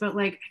artist, but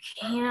like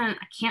I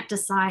can't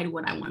decide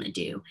what I want to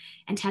do.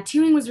 And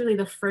tattooing was really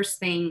the first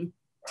thing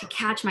to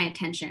catch my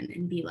attention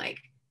and be like,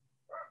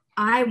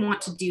 I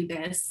want to do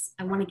this.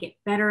 I want to get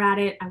better at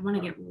it. I want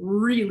to get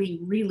really,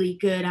 really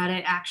good at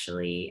it,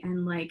 actually,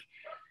 and like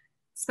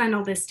spend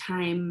all this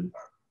time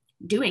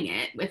doing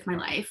it with my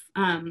life.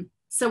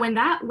 So when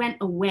that went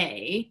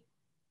away,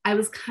 I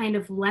was kind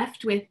of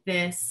left with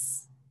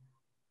this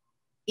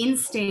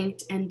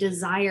instinct and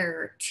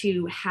desire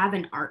to have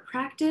an art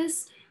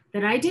practice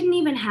that I didn't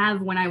even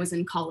have when I was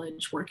in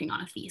college working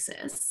on a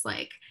thesis.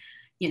 Like,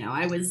 you know,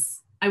 I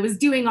was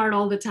doing art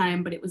all the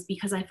time, but it was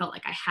because I felt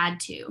like I had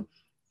to.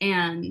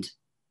 And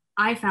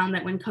I found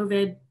that when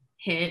COVID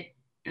hit,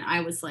 and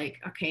I was like,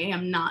 okay,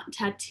 I'm not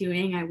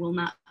tattooing. I will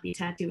not be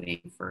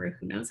tattooing for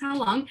who knows how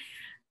long.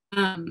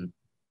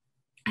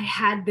 I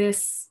had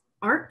this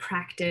art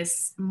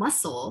practice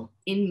muscle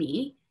in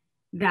me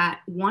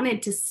that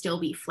wanted to still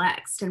be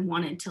flexed and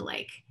wanted to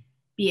like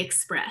be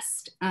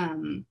expressed.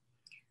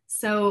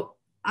 So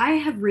I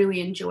have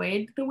really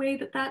enjoyed the way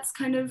that that's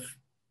kind of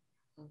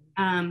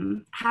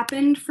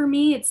happened for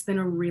me. It's been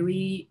a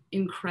really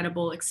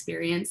incredible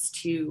experience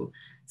to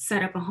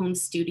set up a home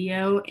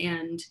studio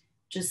and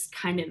just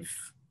kind of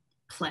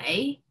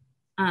play.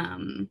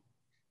 And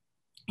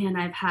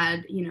I've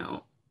had, you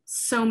know,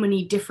 so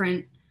many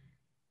different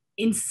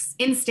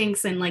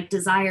instincts and like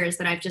desires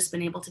that I've just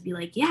been able to be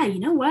like, yeah, you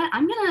know what?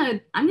 I'm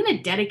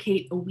gonna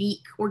dedicate a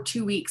week or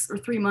 2 weeks or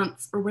 3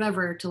 months or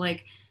whatever to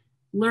like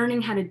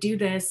learning how to do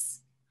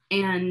this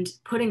and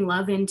putting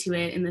love into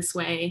it in this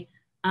way.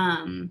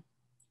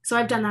 So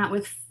I've done that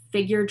with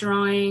figure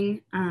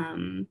drawing.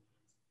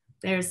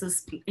 There's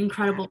this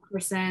incredible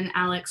person,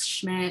 Alex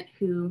Schmidt,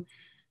 who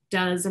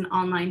does an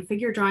online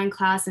figure drawing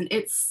class, and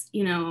it's,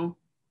 you know.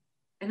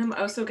 And I'm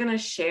also gonna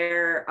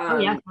share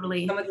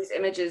totally. some of these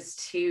images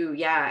too,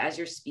 as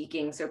you're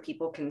speaking, so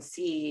people can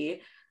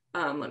see.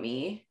 Let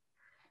me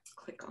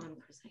click on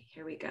present.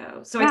 Here we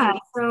go. So I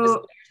think this is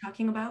what you're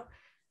talking about.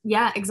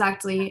 Yeah,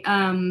 exactly.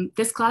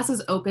 This class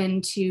is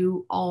open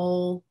to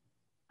all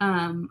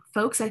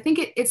folks. I think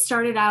it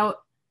started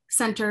out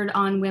centered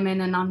on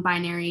women and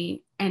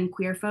non-binary and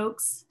queer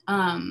folks.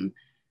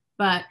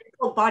 But it's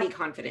called body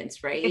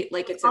confidence, right?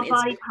 Like it's an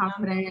body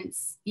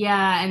confidence.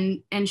 Yeah.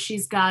 And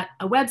she's got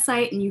a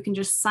website and you can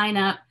just sign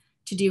up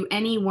to do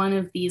any one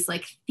of these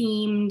like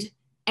themed.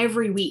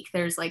 Every week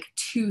there's like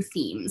 2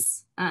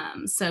 themes.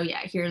 So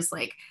yeah, here's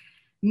like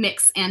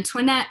Mix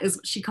Antoinette is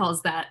what she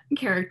calls that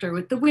character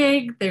with the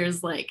wig.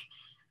 There's like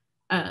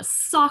a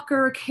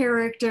soccer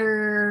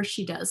character.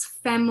 She does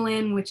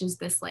Femlin, which is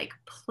this like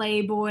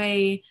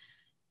Playboy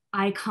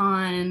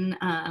icon.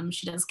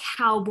 She does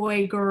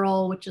Cowboy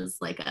Girl, which is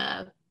like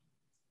a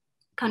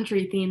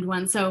country themed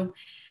one. So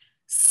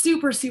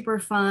super, super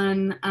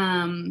fun.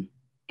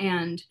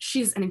 And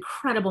she's an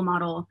incredible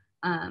model.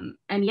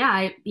 And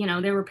yeah,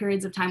 there were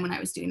periods of time when I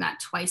was doing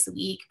that twice a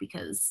week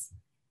because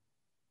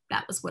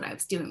that was what I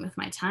was doing with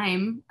my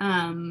time.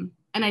 And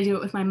I do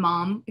it with my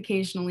mom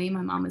occasionally.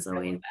 My mom is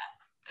always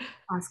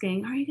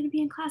asking, are you going to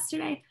be in class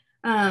today?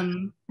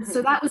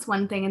 So that was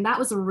one thing. And that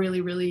was a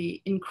really,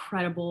 really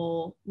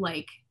incredible,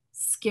 like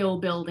skill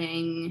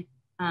building,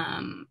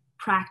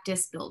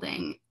 practice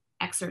building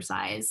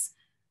exercise,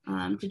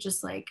 to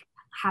just like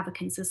have a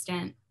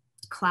consistent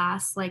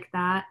class like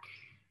that.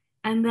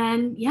 And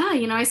then,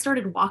 I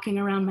started walking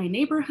around my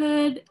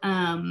neighborhood,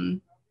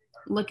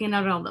 looking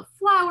at all the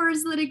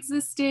flowers that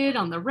existed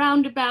on the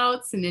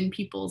roundabouts and in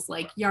people's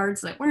like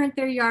yards that weren't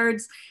their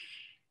yards,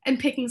 and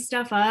picking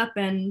stuff up,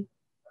 and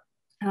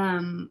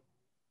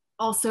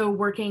also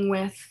working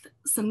with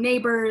some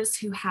neighbors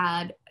who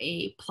had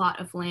a plot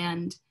of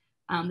land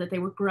that they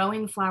were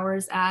growing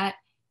flowers at,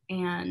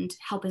 and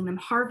helping them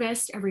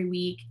harvest every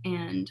week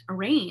and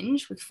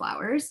arrange with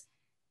flowers.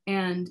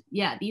 And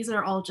yeah, these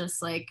are all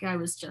just like, I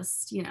was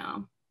just,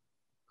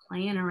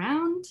 playing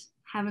around,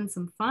 having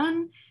some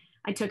fun.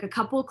 I took a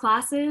couple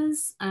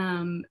classes,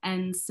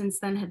 and since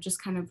then have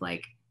just kind of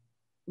like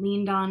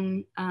leaned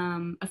on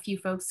a few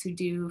folks who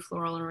do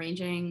floral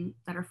arranging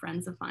that are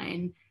friends of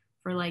mine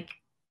for like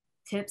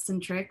tips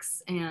and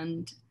tricks.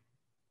 And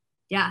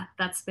yeah,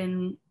 that's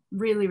been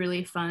really,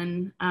 really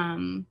fun.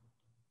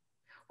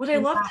 What I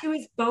love too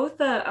is both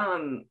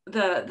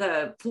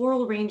the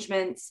floral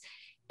arrangements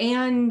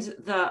and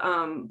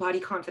the body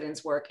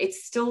confidence work,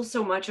 it's still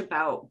so much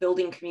about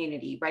building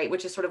community, right?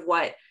 Which is sort of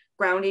what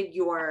grounded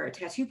your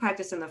tattoo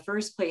practice in the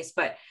first place.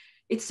 But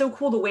it's so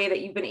cool the way that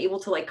you've been able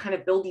to like kind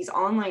of build these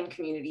online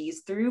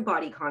communities through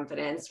body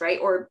confidence, right?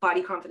 Or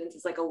body confidence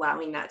is like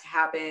allowing that to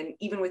happen,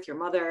 even with your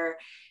mother.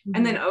 Mm-hmm.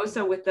 And then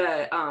also with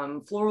the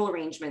floral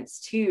arrangements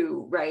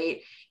too,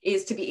 right?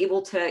 Is to be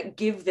able to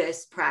give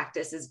this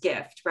practice as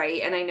gift,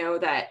 right? And I know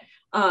that,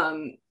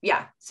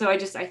 yeah, so I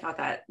thought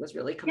that was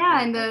really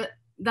compelling. Yeah, and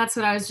that's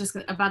what I was just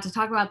about to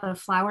talk about, the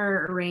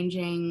flower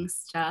arranging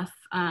stuff.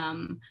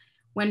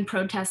 When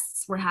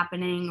protests were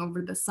happening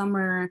over the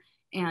summer,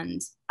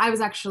 and I was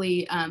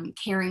actually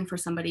caring for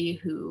somebody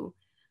who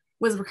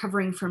was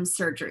recovering from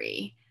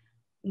surgery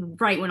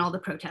right when all the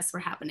protests were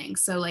happening.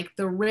 So like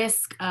the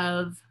risk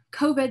of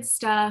COVID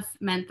stuff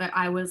meant that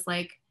I was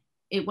like,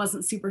 it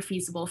wasn't super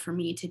feasible for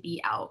me to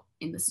be out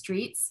in the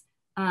streets.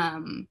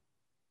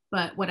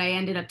 But what I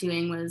ended up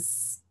doing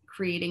was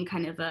creating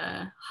kind of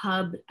a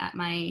hub at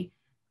my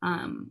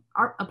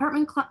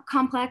apartment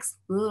complex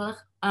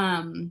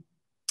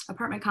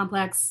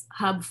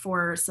hub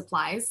for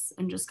supplies,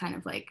 and just kind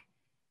of like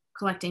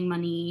collecting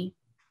money,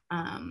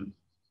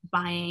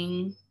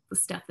 buying the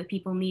stuff that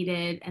people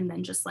needed, and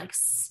then just like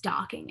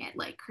stocking it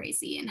like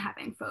crazy and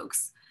having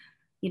folks,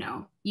 you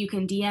know, you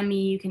can DM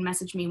me, you can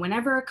message me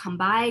whenever, come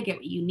by, get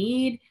what you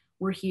need.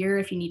 We're here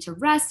if you need to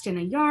rest in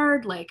a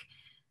yard, like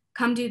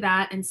come do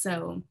that. And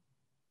so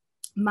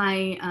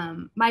my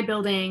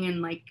building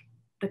and like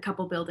the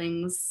couple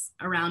buildings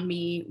around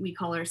me, we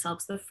call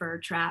ourselves the Fur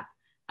Trap.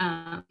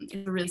 It's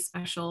a really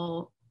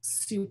special,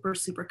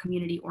 super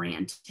community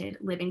oriented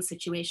living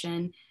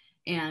situation,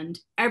 and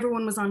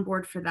everyone was on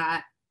board for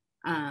that.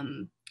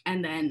 And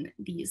then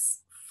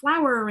these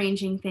flower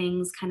arranging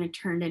things kind of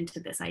turned into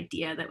this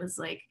idea that was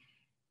like,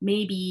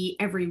 maybe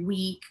every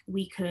week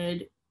we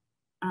could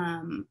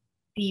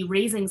be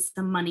raising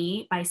some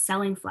money by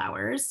selling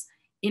flowers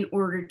in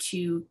order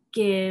to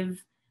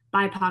give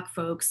BIPOC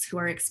folks who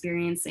are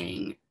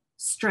experiencing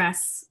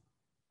stress,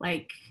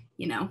 like,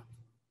 you know,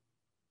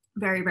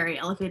 very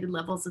elevated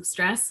levels of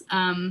stress.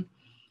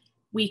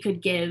 We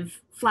could give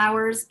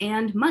flowers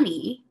and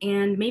money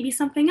and maybe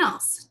something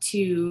else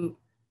to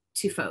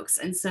folks.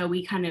 And so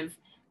we kind of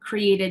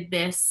created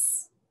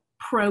this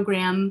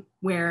program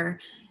where,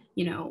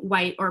 you know,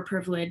 white or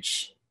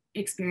privileged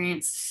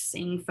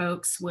experiencing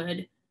folks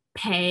would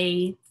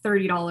pay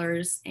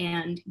 $30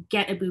 and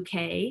get a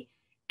bouquet,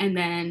 and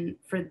then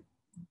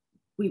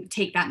we would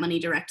take that money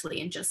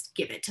directly and just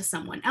give it to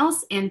someone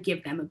else and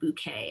give them a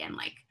bouquet and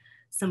like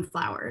some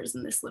flowers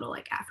and this little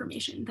like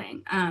affirmation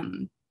thing.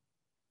 And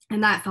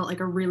that felt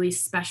like a really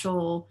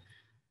special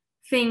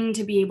thing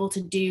to be able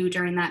to do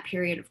during that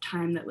period of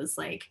time that was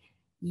like,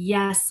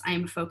 yes,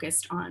 I'm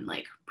focused on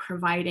like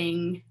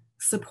providing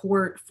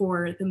support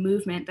for the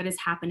movement that is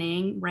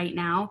happening right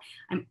now.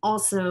 I'm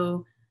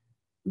also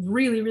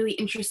really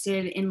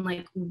interested in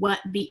like what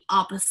the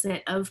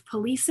opposite of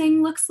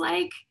policing looks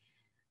like.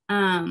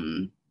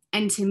 And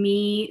to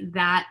me,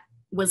 that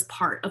was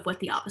part of what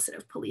the opposite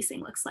of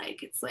policing looks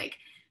like. It's like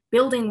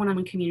building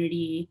one-on-one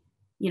community,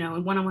 you know,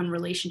 and one-on-one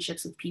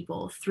relationships with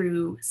people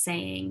through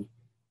saying,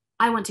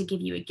 I want to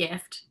give you a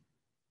gift,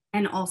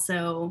 and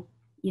also,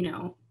 you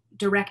know,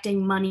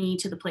 directing money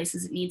to the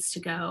places it needs to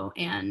go,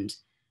 and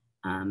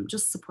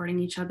just supporting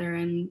each other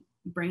and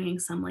bringing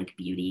some like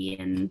beauty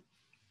and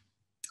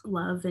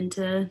love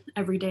into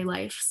everyday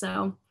life.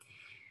 So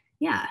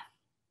yeah.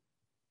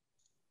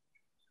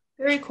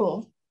 Very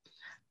cool.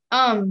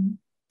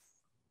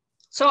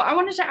 So I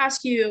wanted to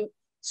ask you,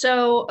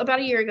 so about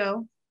a year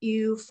ago,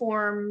 you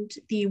formed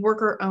the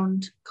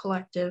worker-owned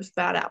collective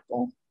Bad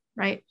Apple,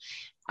 right?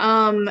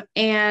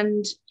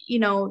 And, you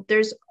know,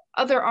 there's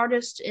other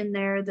artists in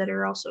there that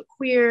are also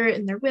queer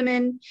and they're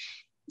women.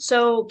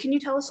 So can you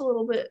tell us a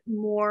little bit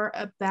more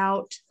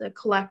about the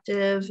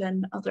collective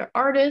and other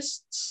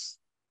artists,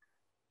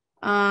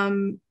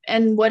 and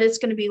what it's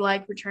going to be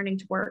like returning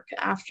to work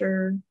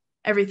after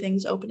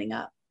everything's opening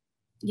up?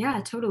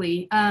 Yeah,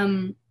 totally.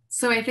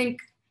 So I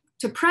think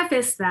to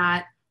preface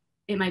that,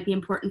 it might be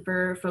important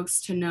for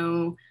folks to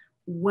know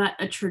what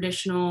a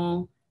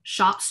traditional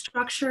shop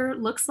structure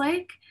looks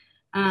like,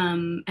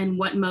 and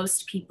what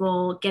most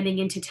people getting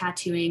into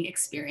tattooing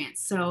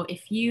experience. So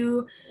if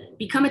you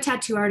become a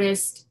tattoo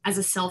artist as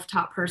a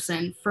self-taught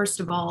person, first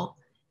of all,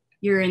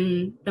 you're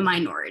in the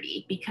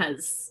minority,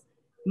 because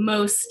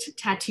most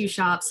tattoo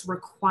shops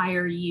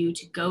require you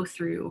to go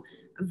through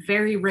a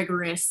very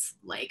rigorous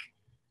like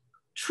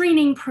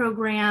training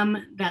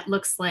program that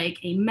looks like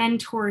a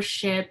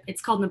mentorship.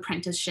 It's called an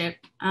apprenticeship.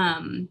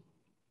 And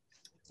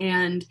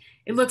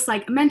it looks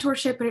like a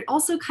mentorship, but it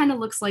also kind of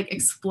looks like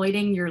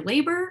exploiting your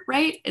labor,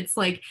 right? It's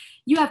like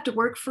you have to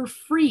work for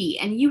free,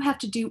 and you have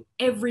to do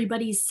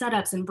everybody's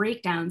setups and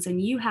breakdowns,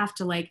 and you have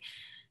to like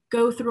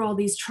go through all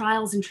these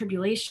trials and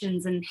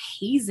tribulations and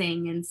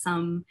hazing in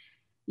some,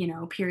 you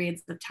know,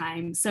 periods of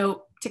time.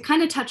 So to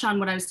kind of touch on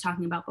what I was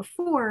talking about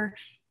before,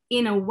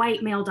 in a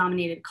white male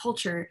dominated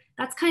culture,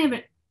 that's kind of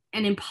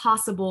an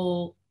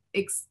impossible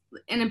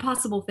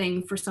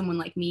thing for someone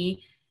like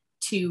me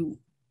to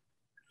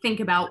think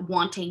about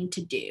wanting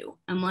to do.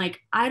 I'm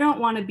like, I don't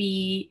want to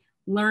be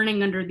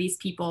learning under these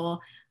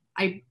people.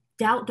 I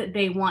doubt that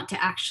they want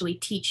to actually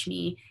teach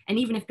me. And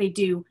even if they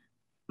do,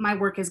 my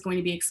work is going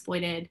to be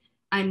exploited.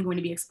 I'm going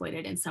to be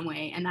exploited in some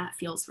way. And that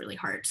feels really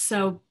hard.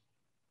 So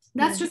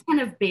that's just kind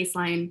of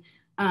baseline.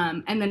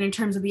 And then in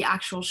terms of the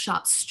actual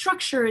shop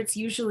structure, it's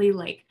usually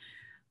like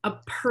a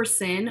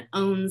person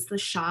owns the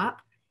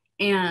shop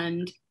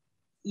and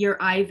you're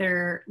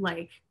either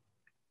like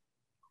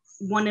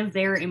one of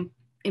their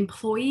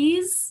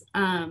employees,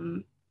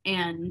 and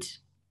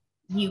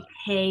you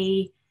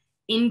pay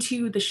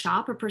into the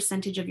shop a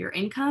percentage of your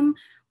income,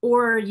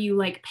 or you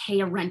like pay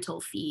a rental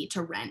fee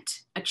to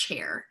rent a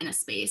chair in a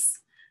space.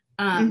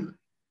 And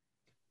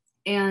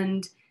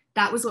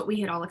that was what we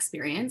had all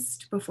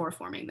experienced before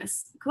forming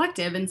this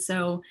collective. And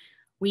so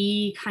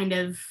we kind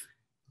of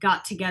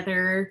got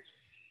together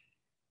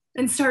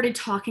and started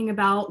talking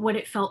about what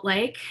it felt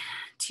like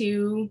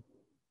to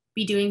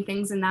be doing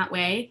things in that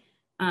way,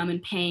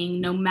 and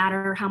paying, no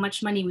matter how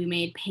much money we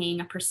made,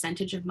 paying a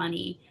percentage of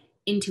money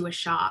into a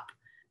shop.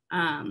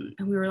 And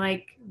we were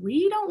like,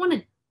 we don't want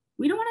to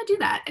do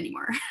that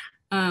anymore.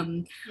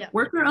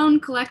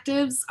 Worker-owned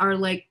collectives are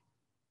like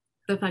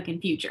the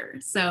fucking future.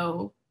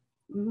 So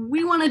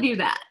we want to do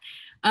that.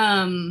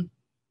 And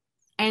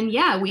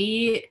yeah,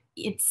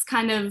 it's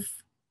kind of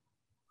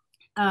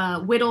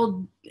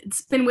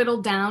it's been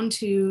whittled down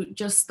to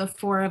just the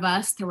four of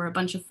us. There were a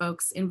bunch of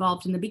folks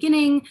involved in the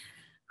beginning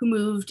who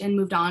moved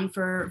on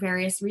for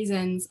various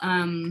reasons.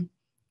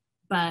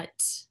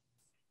 But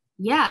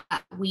yeah,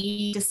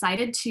 we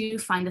decided to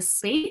find a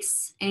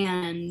space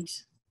and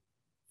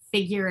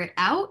figure it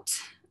out,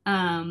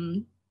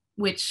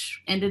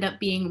 which ended up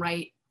being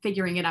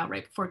figuring it out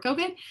right before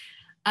COVID.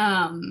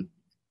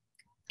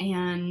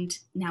 And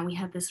now we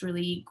have this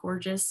really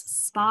gorgeous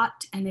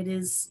spot, and it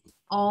is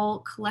all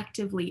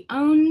collectively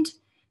owned.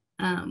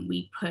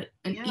 We put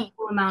an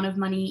equal amount of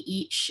money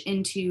each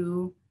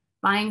into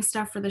buying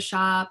stuff for the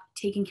shop,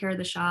 taking care of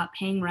the shop,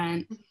 paying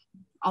rent,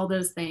 all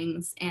those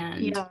things.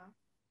 And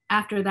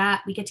after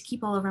that, we get to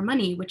keep all of our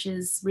money, which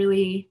is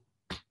really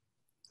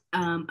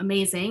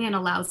amazing, and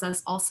allows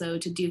us also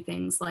to do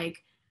things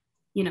like,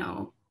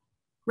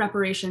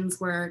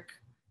 reparations work,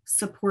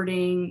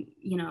 supporting,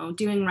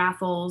 doing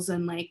raffles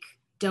and like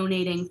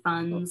donating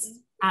funds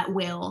at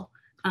will,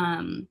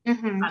 rather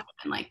than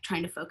like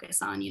trying to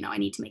focus on, I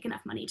need to make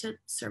enough money to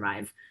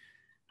survive.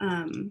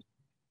 And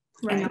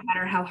no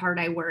matter how hard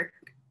I work,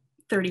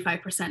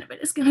 35% of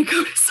it is going to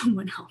go to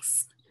someone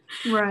else.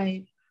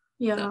 Right.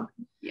 Yeah. So,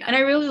 yeah. And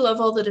I really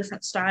love all the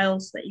different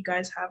styles that you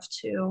guys have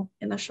too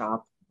in the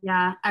shop.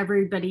 Yeah.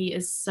 Everybody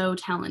is so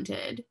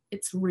talented.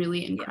 It's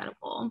really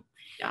incredible.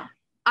 Yeah.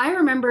 I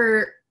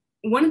remember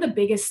one of the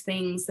biggest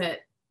things that,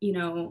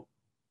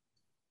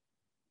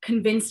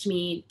 convinced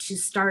me to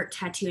start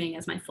tattooing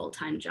as my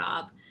full-time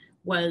job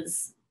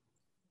was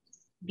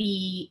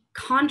the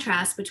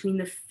contrast between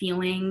the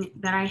feeling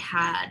that I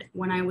had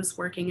when I was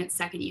working at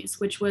Second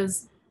Use, which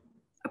was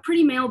a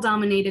pretty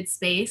male-dominated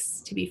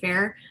space, to be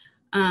fair.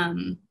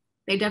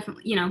 They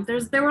definitely,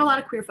 there were a lot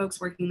of queer folks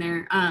working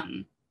there.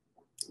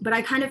 But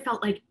I kind of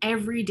felt like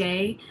every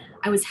day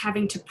I was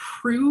having to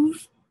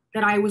prove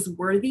that I was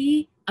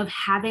worthy of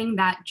having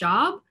that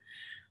job,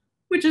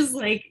 which is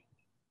like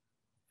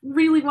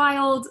really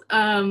wild.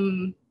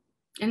 And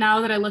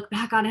now that I look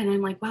back on it,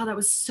 I'm like, wow, that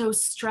was so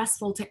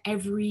stressful to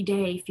every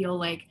day feel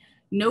like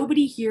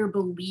nobody here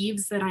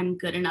believes that I'm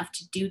good enough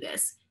to do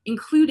this,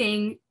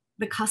 including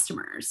the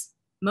customers,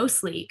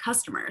 mostly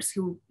customers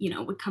who,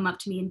 would come up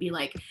to me and be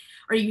like,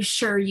 are you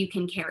sure you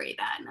can carry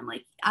that? And I'm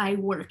like, I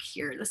work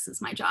here. This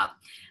is my job.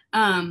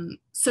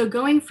 So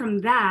going from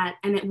that,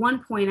 and at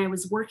one point I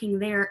was working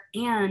there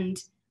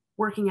and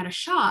working at a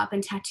shop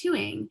and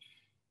tattooing.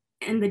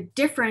 And the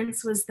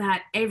difference was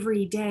that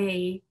every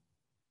day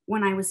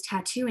when I was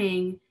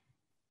tattooing,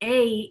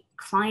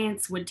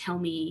 clients would tell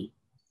me,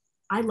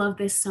 I love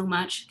this so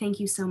much. Thank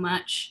you so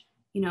much.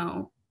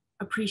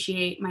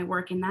 Appreciate my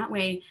work in that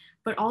way.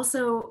 But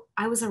also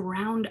I was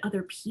around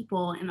other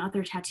people and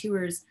other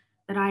tattooers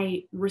that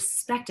I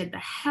respected the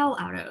hell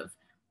out of,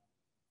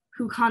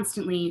 who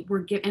constantly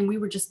were and we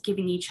were just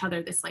giving each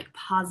other this like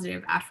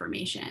positive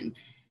affirmation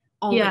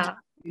all the time.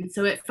 And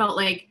so it felt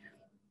like,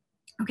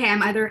 okay,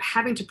 I'm either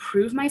having to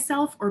prove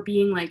myself or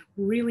being like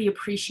really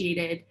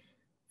appreciated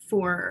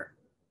for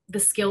the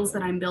skills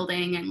that I'm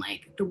building and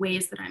like the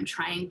ways that I'm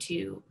trying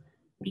to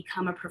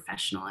become a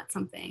professional at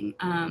something.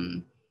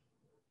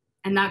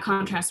 And that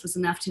contrast was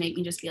enough to make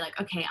me just be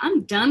like, okay,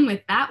 I'm done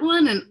with that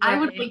one. And I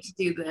would like to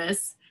do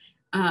this.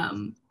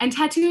 And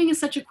tattooing is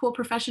such a cool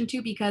profession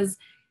too, because,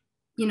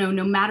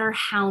 no matter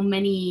how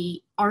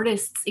many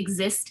artists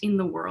exist in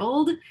the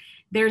world,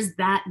 there's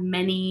that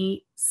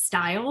many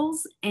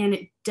styles, and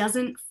it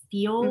doesn't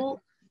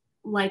feel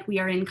like we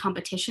are in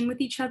competition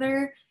with each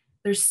other.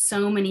 There's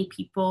so many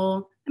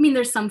people. I mean,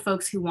 there's some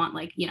folks who want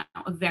like,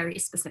 a very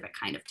specific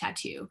kind of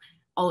tattoo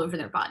all over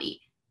their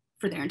body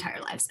for their entire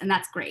lives. And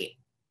that's great.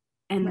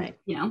 And,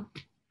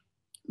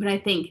 but I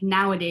think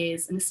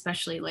nowadays, and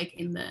especially like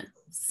in the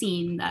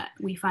scene that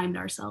we find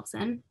ourselves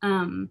in.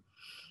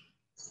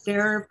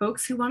 There are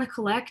folks who want to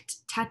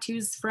collect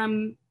tattoos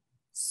from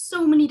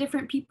so many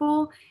different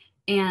people,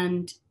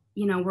 and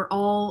you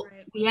know,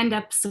 we end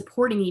up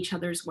supporting each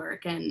other's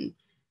work and,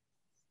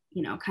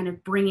 you know, kind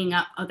of bringing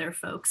up other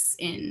folks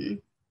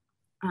in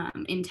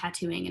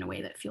tattooing in a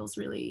way that feels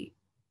really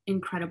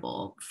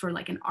incredible for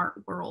like an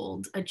art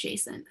world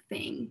adjacent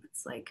thing.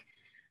 It's like,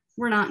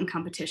 we're not in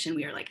competition.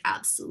 We are like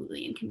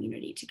absolutely in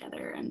community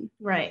together. And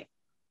right.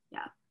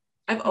 Yeah.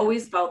 I've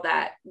always felt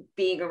that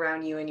being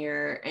around you and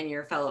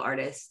your fellow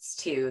artists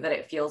too, that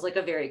it feels like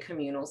a very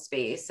communal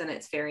space and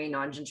it's very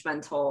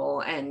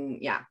non-judgmental, and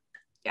yeah,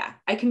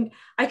 I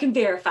can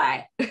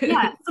verify.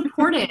 Yeah,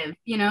 supportive,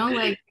 you know,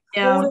 like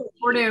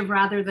supportive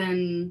rather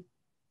than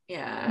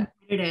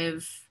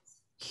competitive.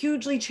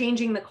 Hugely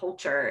changing the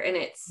culture, and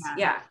it's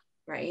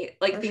right,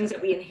 like For things sure.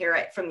 that we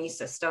inherit from these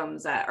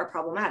systems that are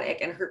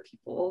problematic and hurt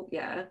people.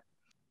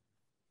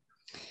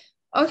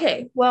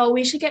 Okay, well,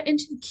 we should get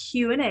into the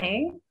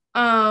Q&A.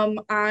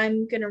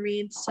 I'm gonna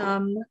read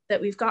some that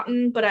we've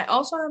gotten, but I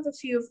also have a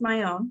few of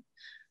my own.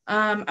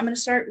 I'm gonna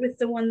start with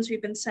the ones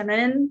we've been sent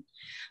in.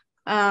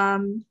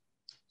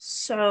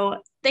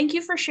 So thank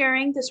you for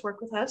sharing this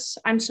work with us.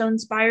 I'm so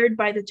inspired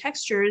by the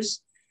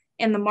textures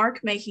and the mark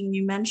making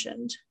you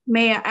mentioned.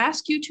 May I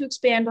ask you to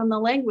expand on the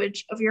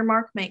language of your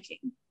mark making?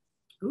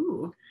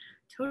 Ooh,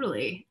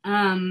 totally.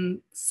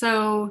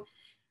 So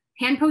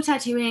hand-po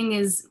tattooing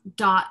is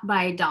dot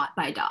by dot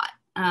by dot.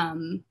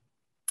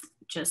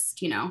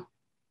 Just, you know,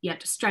 you have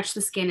to stretch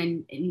the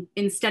skin, and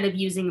instead of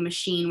using a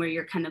machine where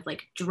you're kind of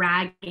like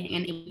dragging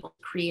and able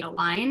to create a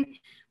line,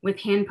 with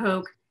hand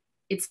poke,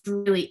 it's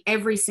really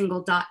every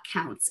single dot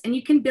counts, and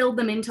you can build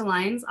them into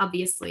lines,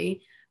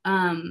 obviously.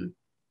 And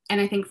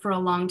I think for a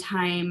long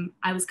time,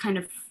 I was kind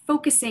of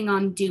focusing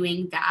on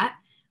doing that,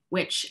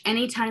 which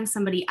anytime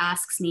somebody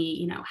asks me,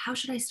 you know, how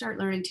should I start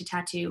learning to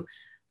tattoo?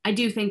 I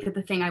do think that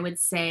the thing I would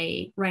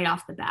say right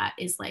off the bat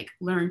is like,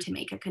 learn to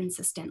make a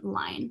consistent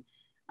line.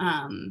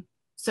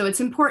 So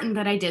it's important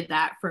that I did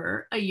that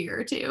for a year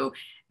or two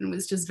and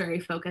was just very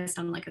focused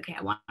on like, okay,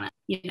 I want to,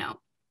 you know,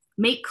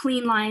 make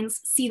clean lines,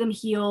 see them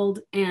healed,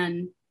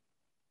 and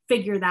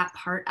figure that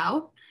part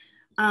out.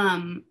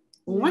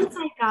 Once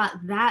I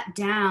got that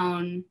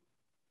down,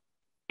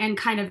 and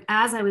kind of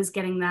as I was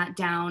getting that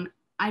down,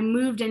 I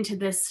moved into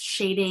this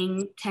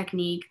shading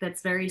technique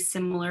that's very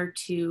similar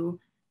to,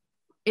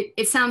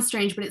 it sounds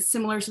strange, but it's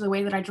similar to the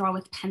way that I draw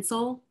with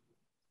pencil,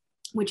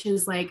 which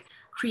is like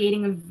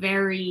creating a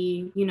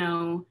very, you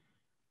know,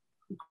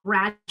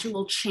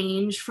 gradual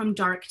change from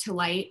dark to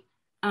light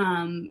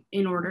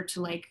in order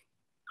to like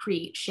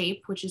create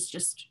shape, which is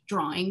just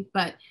drawing,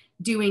 but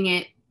doing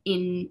it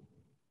in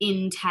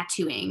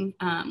tattooing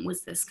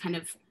was this kind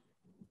of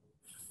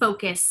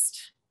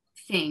focused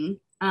thing.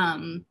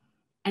 And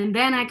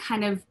then I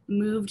kind of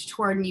moved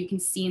toward, and you can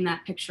see in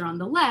that picture on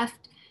the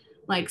left,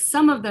 like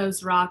some of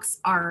those rocks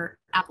are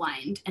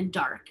outlined and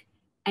dark,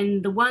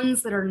 and the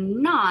ones that are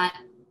not,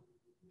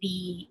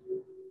 the,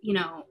 you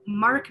know,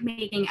 mark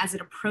making as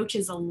it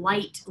approaches a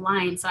light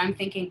line. So I'm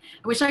thinking,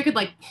 I wish I could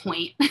like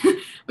point,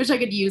 wish I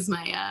could use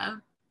my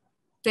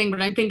thing,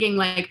 but I'm thinking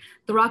like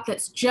the rock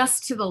that's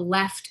just to the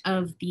left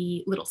of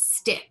the little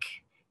stick,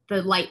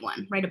 the light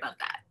one right above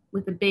that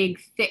with a big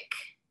thick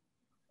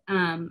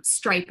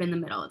stripe in the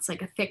middle. It's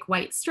like a thick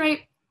white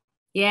stripe.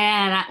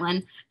 Yeah, that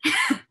one.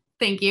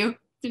 Thank you,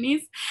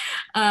 Denise.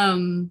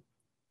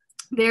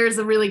 There's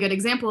a really good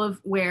example of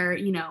where,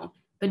 you know,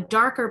 the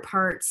darker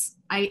parts,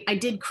 I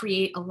did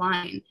create a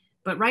line,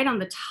 but right on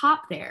the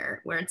top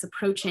there where it's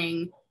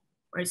approaching,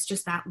 where it's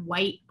just that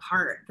white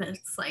part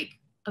that's like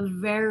a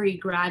very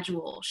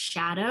gradual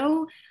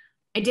shadow,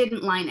 I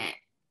didn't line it.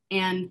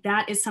 And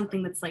that is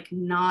something that's like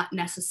not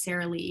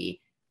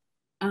necessarily,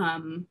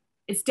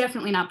 it's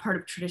definitely not part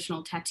of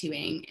traditional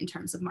tattooing in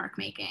terms of mark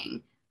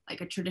making.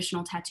 Like a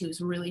traditional tattoo is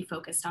really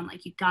focused on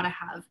like, you gotta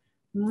have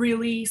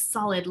really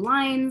solid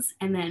lines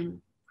and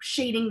then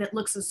shading that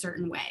looks a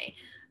certain way.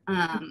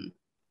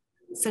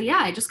 So yeah,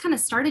 I just kind of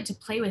started to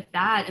play with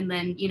that. And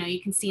then, you know,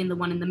 you can see in the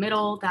one in the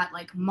middle, that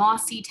like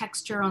mossy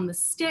texture on the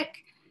stick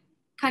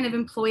kind of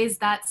employs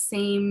that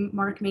same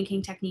mark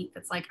making technique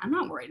that's like, I'm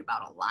not worried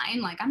about a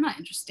line. Like, I'm not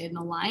interested in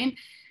a line.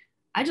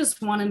 I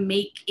just want to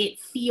make it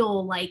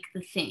feel like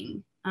the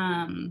thing.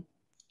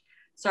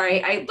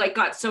 Sorry, I like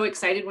got so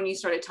excited when you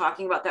started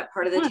talking about that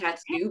part of the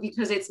tattoo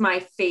because it's my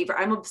favorite.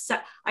 I'm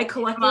obsessed. I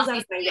collect those out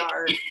of my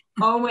yard.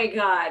 Oh my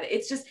God.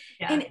 It's just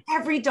in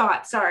every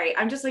dot. Sorry.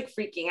 I'm just like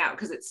freaking out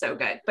because it's so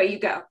good. But you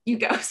go.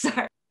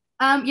 Sorry.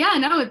 Yeah,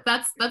 no,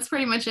 that's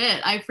pretty much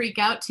it. I freak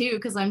out too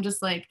because I'm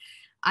just like,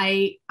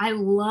 I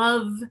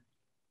love,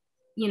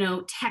 you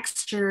know,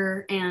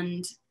 texture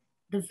and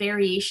the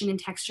variation in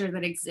texture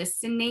that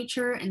exists in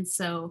nature. And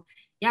so,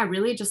 yeah,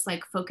 really just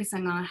like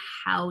focusing on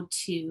how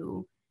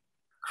to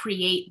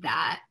create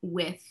that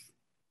with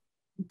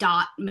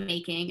dot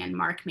making and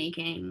mark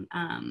making,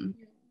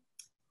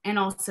 and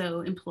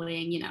also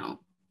employing, you know,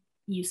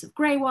 use of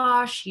gray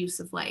wash, use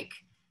of like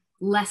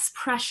less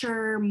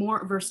pressure,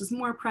 more versus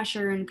more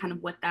pressure, and kind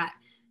of what that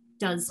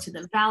does to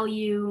the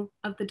value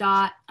of the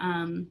dot.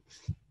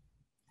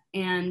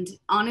 And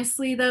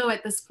honestly though,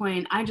 at this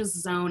point, I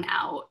just zone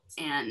out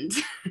and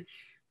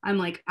I'm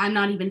like, I'm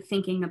not even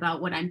thinking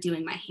about what I'm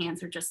doing. My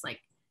hands are just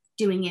like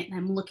doing it and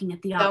I'm looking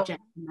at the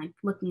object and like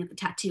looking at the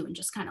tattoo and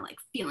just kind of like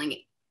feeling it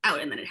out,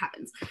 and then it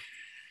happens.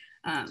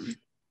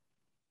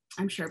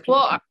 I'm sure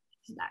people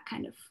do that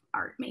kind of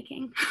art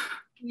making.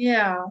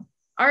 Yeah.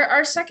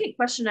 Our second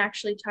question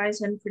actually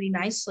ties in pretty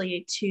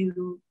nicely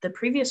to the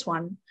previous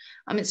one.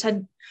 It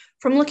said,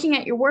 from looking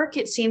at your work,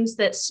 it seems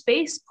that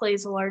space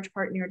plays a large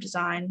part in your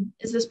design.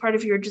 Is this part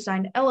of your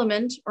design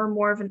element or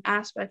more of an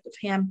aspect of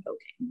hand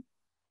poking?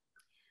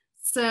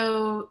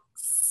 So,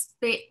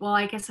 well,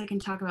 I guess I can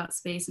talk about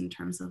space in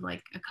terms of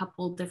like a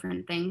couple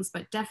different things,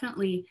 but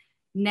definitely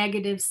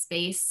negative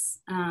space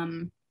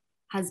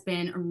has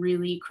been a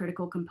really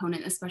critical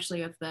component,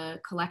 especially of the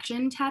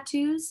collection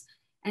tattoos,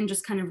 and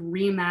just kind of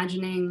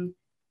reimagining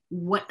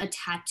what a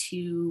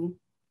tattoo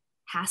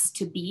has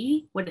to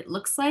be, what it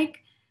looks like.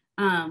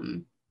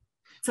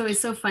 So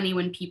it's so funny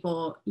when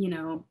people, you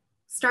know,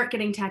 start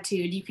getting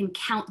tattooed, you can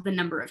count the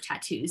number of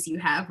tattoos you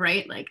have,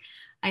 right? Like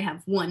I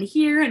have one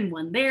here and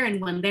one there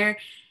and one there.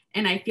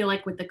 And I feel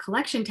like with the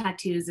collection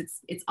tattoos,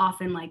 it's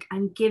often like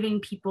I'm giving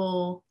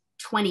people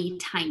 20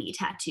 tiny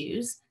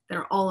tattoos that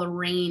are all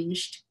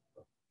arranged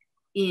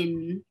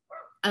in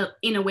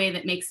a way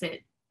that makes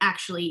it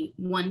actually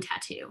one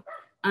tattoo.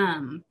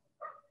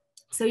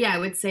 So yeah, I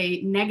would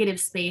say negative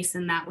space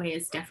in that way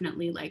is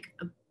definitely like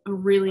a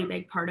really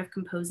big part of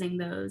composing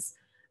those.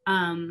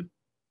 And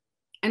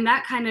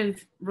that kind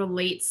of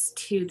relates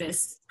to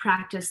this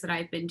practice that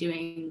I've been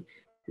doing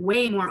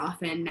way more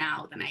often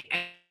now than I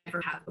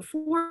ever have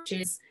before, which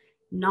is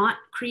not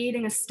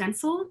creating a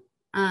stencil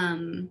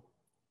and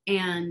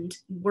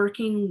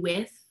working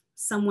with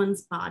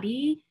someone's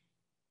body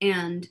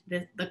and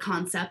the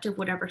concept of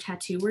whatever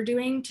tattoo we're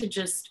doing to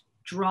just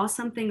draw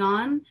something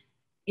on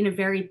in a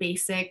very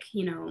basic,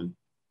 you know,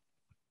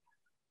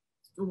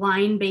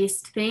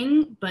 line-based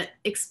thing, but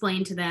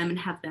explain to them and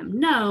have them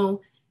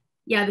know,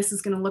 yeah, this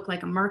is going to look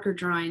like a marker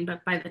drawing,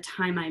 but by the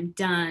time I'm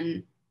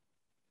done,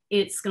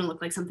 it's going to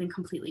look like something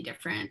completely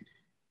different.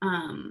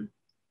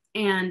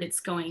 And it's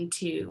going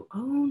to,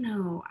 oh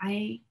no,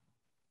 I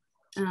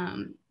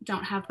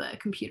don't have the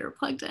computer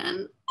plugged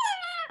in.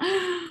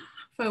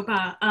 Faux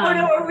pas. Oh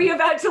no, are we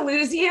about to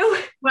lose you?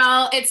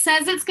 Well, it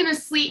says it's gonna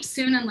sleep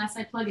soon unless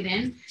I plug it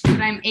in,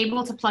 but I'm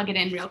able to plug it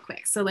in real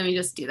quick. So let me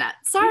just do that.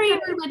 Sorry,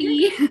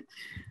 everybody.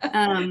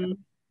 I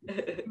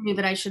knew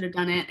that I should have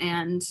done it,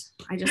 and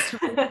I just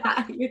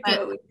You're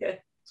totally good.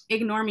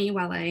 Ignore me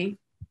while I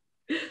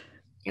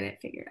get it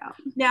figured out.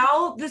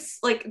 Now this,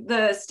 like,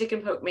 the stick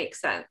and poke makes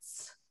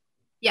sense.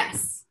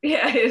 Yes.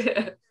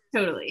 Yeah.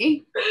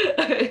 Totally.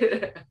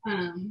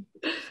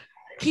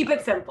 Keep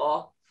it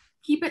simple.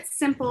 Keep it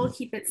simple,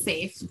 keep it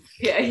safe.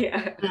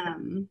 Yeah.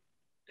 Here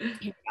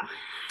we go.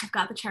 I've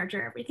got the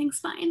charger, everything's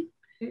fine.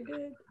 You're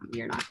good.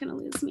 You're not gonna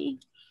lose me.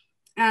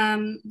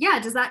 Yeah,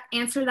 does that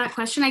answer that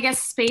question? I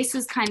guess space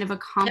is kind of a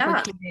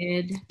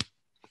complicated,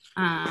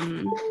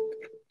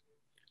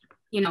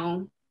 you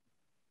know,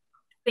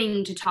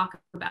 thing to talk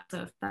about.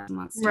 So if that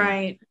wants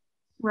to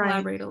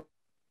elaborate a little,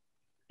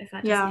 if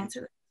that doesn't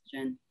answer the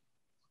question.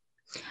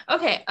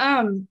 Okay,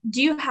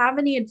 do you have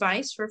any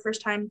advice for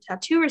first-time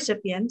tattoo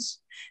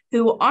recipients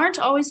who aren't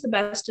always the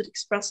best at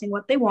expressing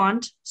what they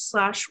want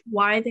 /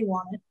 why they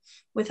want it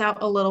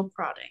without a little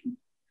prodding?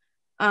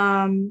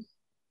 And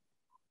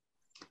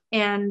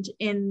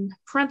in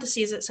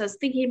parentheses, it says,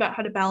 thinking about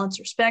how to balance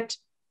respect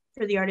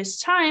for the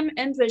artist's time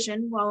and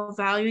vision while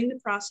valuing the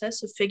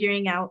process of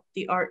figuring out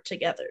the art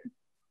together.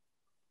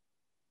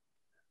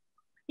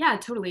 Yeah,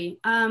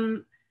 totally.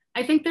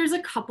 I think there's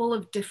a couple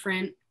of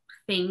different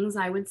things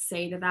I would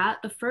say to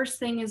that. The first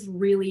thing is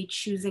really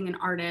choosing an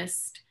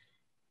artist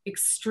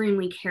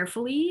extremely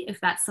carefully. If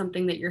that's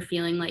something that you're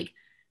feeling like,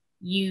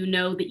 you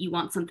know, that you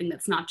want something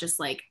that's not just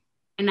like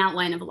an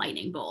outline of a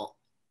lightning bolt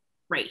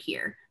right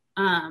here.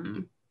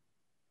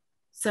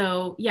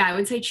 So yeah, I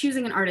would say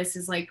choosing an artist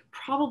is like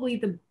probably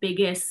the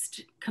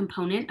biggest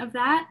component of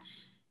that.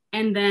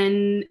 And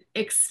then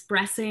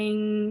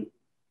expressing,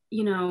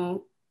 you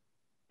know,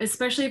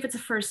 especially if it's a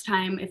first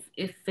time,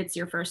 if it's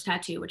your first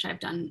tattoo, which I've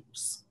done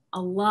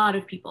a lot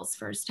of people's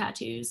first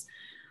tattoos,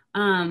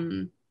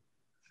 kind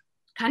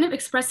of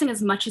expressing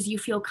as much as you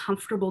feel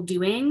comfortable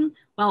doing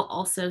while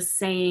also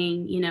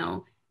saying, you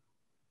know,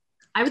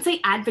 I would say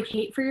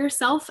advocate for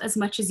yourself as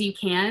much as you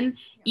can,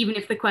 even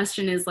if the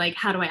question is like,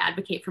 how do I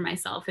advocate for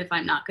myself if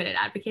I'm not good at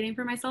advocating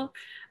for myself?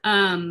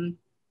 I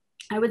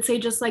would say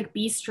just like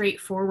be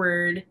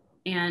straightforward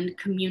and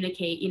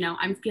communicate, you know,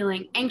 I'm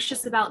feeling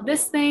anxious about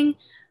this thing.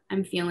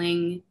 I'm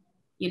feeling,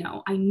 you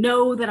know, I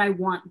know that I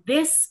want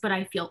this, but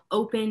I feel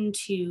open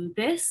to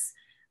this.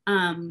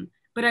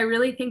 But I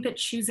really think that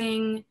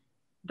choosing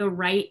the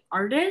right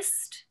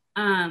artist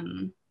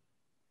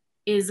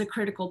is a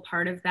critical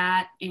part of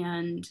that.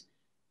 And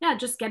yeah,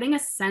 just getting a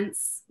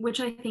sense, which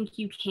I think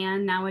you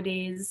can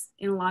nowadays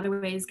in a lot of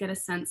ways get a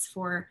sense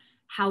for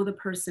how the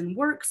person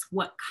works,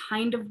 what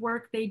kind of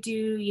work they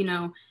do, you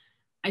know,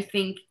 I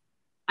think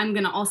I'm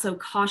going to also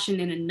caution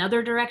in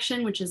another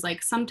direction, which is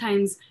like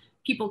sometimes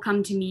people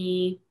come to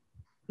me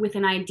with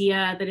an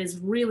idea that is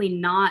really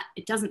not,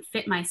 it doesn't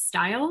fit my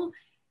style.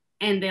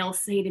 And they'll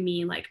say to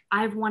me, like,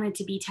 I've wanted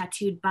to be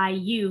tattooed by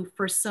you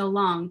for so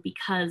long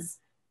because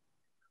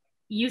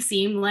you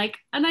seem like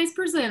a nice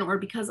person, or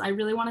because I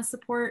really want to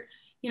support,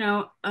 you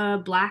know, a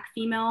Black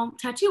female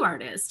tattoo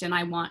artist. And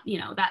I want, you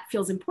know, that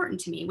feels important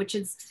to me, which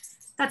is,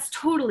 that's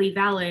totally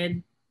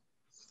valid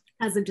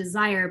as a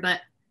desire. But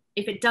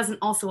if it doesn't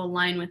also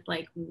align with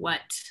like what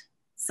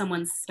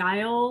someone's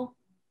style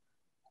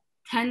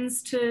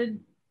tends to,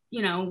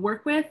 you know,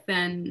 work with,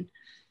 then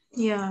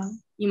Yeah.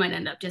 you might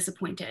end up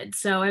disappointed.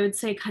 So I would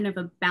say kind of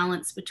a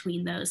balance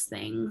between those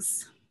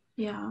things.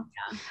 Yeah.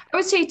 I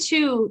would say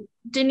too,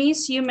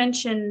 Denise, you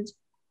mentioned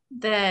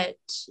that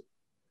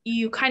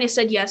you kind of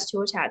said yes to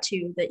a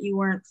tattoo that you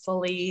weren't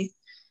fully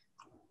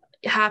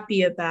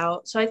happy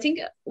about. So I think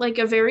like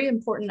a very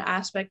important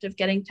aspect of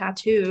getting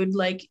tattooed,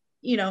 like,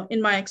 you know,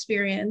 in my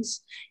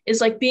experience,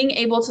 is like being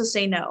able to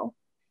say no.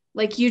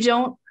 Like you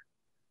don't,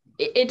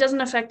 it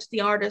doesn't affect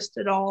the artist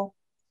at all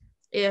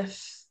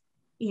if,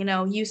 you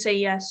know, you say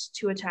yes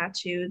to a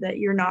tattoo that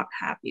you're not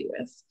happy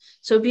with.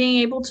 So being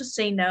able to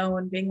say no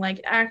and being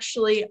like,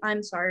 actually,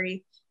 I'm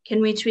sorry,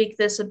 can we tweak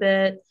this a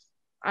bit?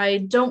 I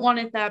don't want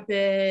it that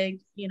big,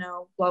 you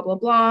know, blah, blah,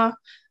 blah.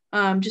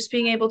 Just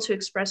being able to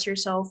express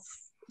yourself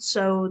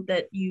so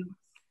that you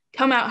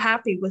come out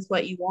happy with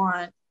what you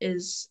want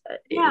is a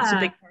big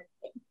part of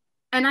it.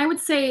 And I would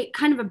say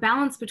kind of a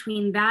balance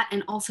between that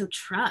and also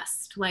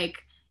trust, like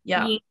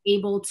being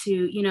able to,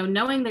 you know,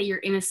 knowing that you're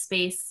in a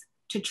space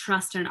to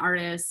trust an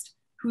artist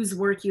whose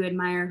work you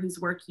admire, whose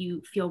work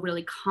you feel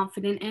really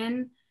confident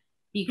in,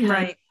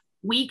 because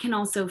we can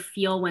also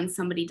feel when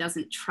somebody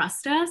doesn't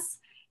trust us,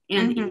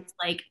 and it's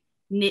like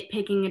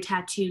nitpicking a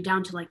tattoo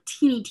down to like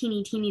teeny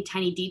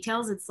tiny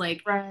details. It's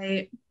like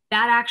that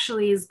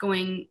actually is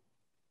going,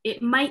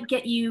 it might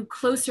get you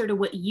closer to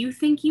what you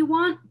think you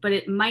want, but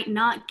it might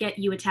not get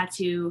you a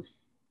tattoo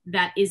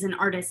that is an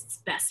artist's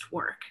best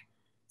work.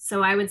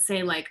 So I would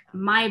say like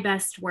my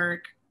best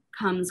work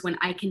comes when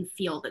I can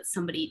feel that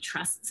somebody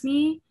trusts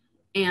me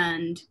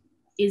and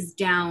is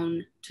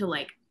down to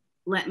like,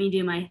 let me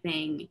do my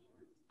thing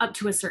up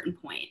to a certain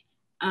point.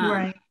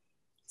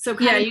 So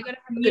kind of you gotta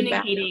have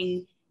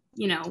communicating,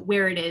 you know,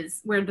 where it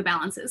is, where the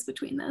balance is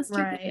between those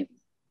two things.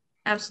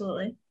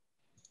 Absolutely.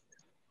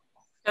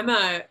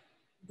 Emma,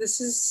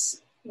 this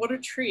is, what a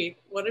treat,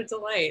 what a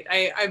delight.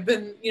 I've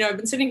been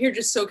sitting here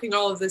just soaking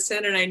all of this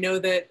in, and I know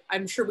that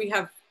I'm sure we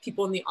have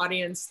people in the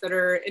audience that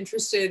are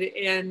interested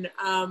in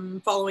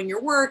following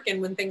your work, and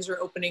when things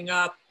are opening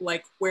up,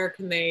 like where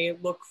can they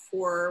look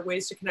for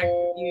ways to connect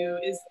with you?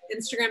 Is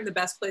Instagram the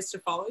best place to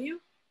follow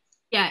you?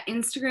 Yeah,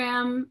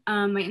 Instagram,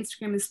 my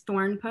Instagram is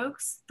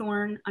thornpokes,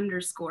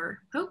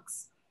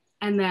 thorn_pokes.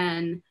 And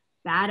then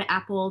Bad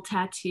Apple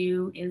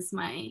Tattoo is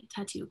my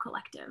tattoo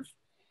collective.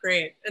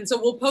 Great. And so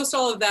we'll post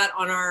all of that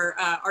on our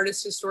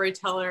Artist to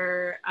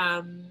Storyteller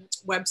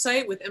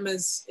website with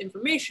Emma's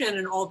information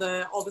and all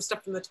the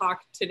stuff from the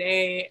talk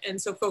today. And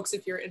so folks,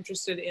 if you're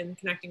interested in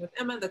connecting with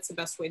Emma, that's the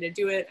best way to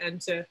do it, and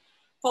to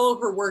follow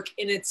her work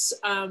in its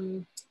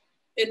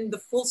in the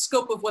full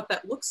scope of what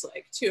that looks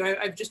like too.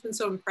 I've just been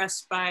so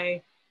impressed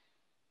by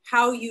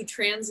how you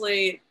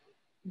translate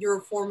your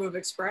form of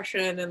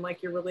expression and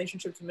like your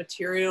relationship to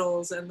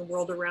materials and the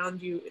world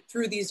around you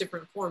through these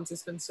different forms.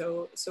 It's been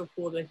so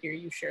cool to hear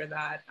you share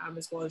that,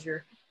 as well as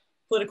your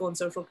political and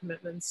social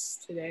commitments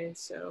today.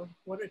 So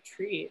what a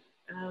treat.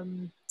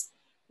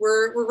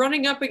 We're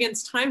running up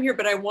against time here,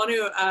 but I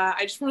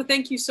just want to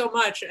thank you so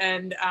much,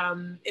 and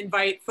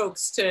invite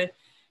folks to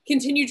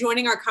continue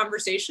joining our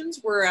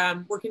conversations.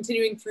 We're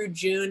continuing through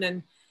June,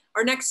 and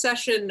our next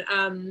session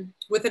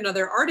with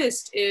another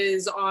artist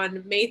is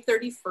on May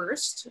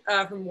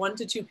 31st from 1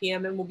 to 2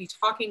 p.m. And we'll be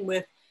talking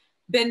with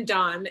Ben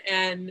Don.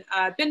 And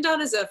Ben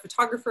Don is a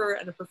photographer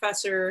and a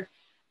professor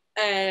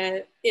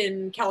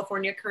in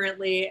California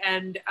currently.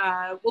 And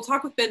we'll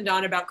talk with Ben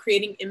Don about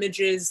creating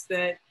images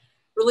that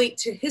relate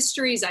to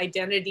history's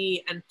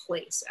identity and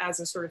place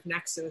as a sort of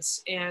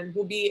nexus. And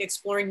we'll be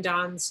exploring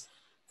Don's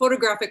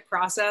photographic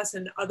process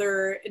and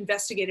other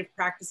investigative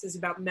practices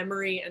about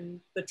memory and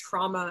the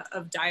trauma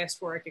of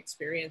diasporic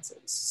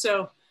experiences.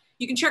 So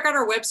you can check out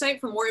our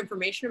website for more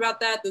information about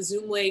that, the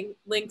Zoom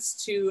links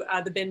to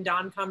the Ben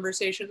Don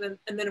conversation,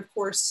 and then of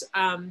course,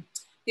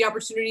 the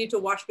opportunity to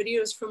watch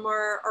videos from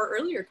our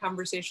earlier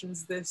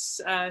conversations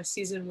this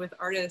season with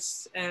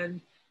artists.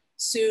 And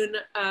soon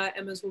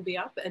Emma's will be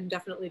up, and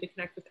definitely to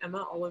connect with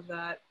Emma, all of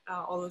that,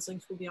 all those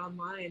links will be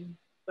online.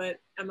 But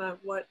Emma,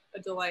 what a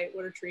delight,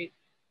 what a treat.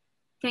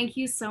 Thank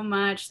you so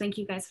much. Thank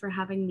you guys for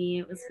having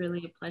me. It was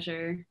really a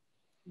pleasure.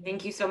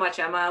 Thank you so much,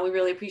 Emma. We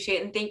really appreciate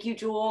it. And thank you,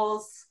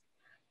 Jules.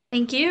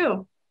 Thank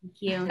you.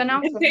 Thank you. And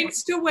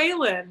thanks to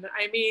Waylon.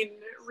 I mean,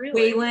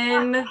 really.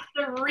 Waylon.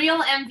 The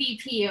real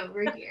MVP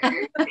over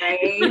here.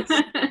 Right.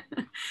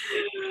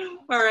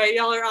 All right,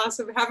 y'all are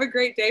awesome. Have a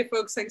great day,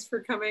 folks. Thanks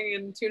for coming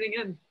and tuning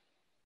in.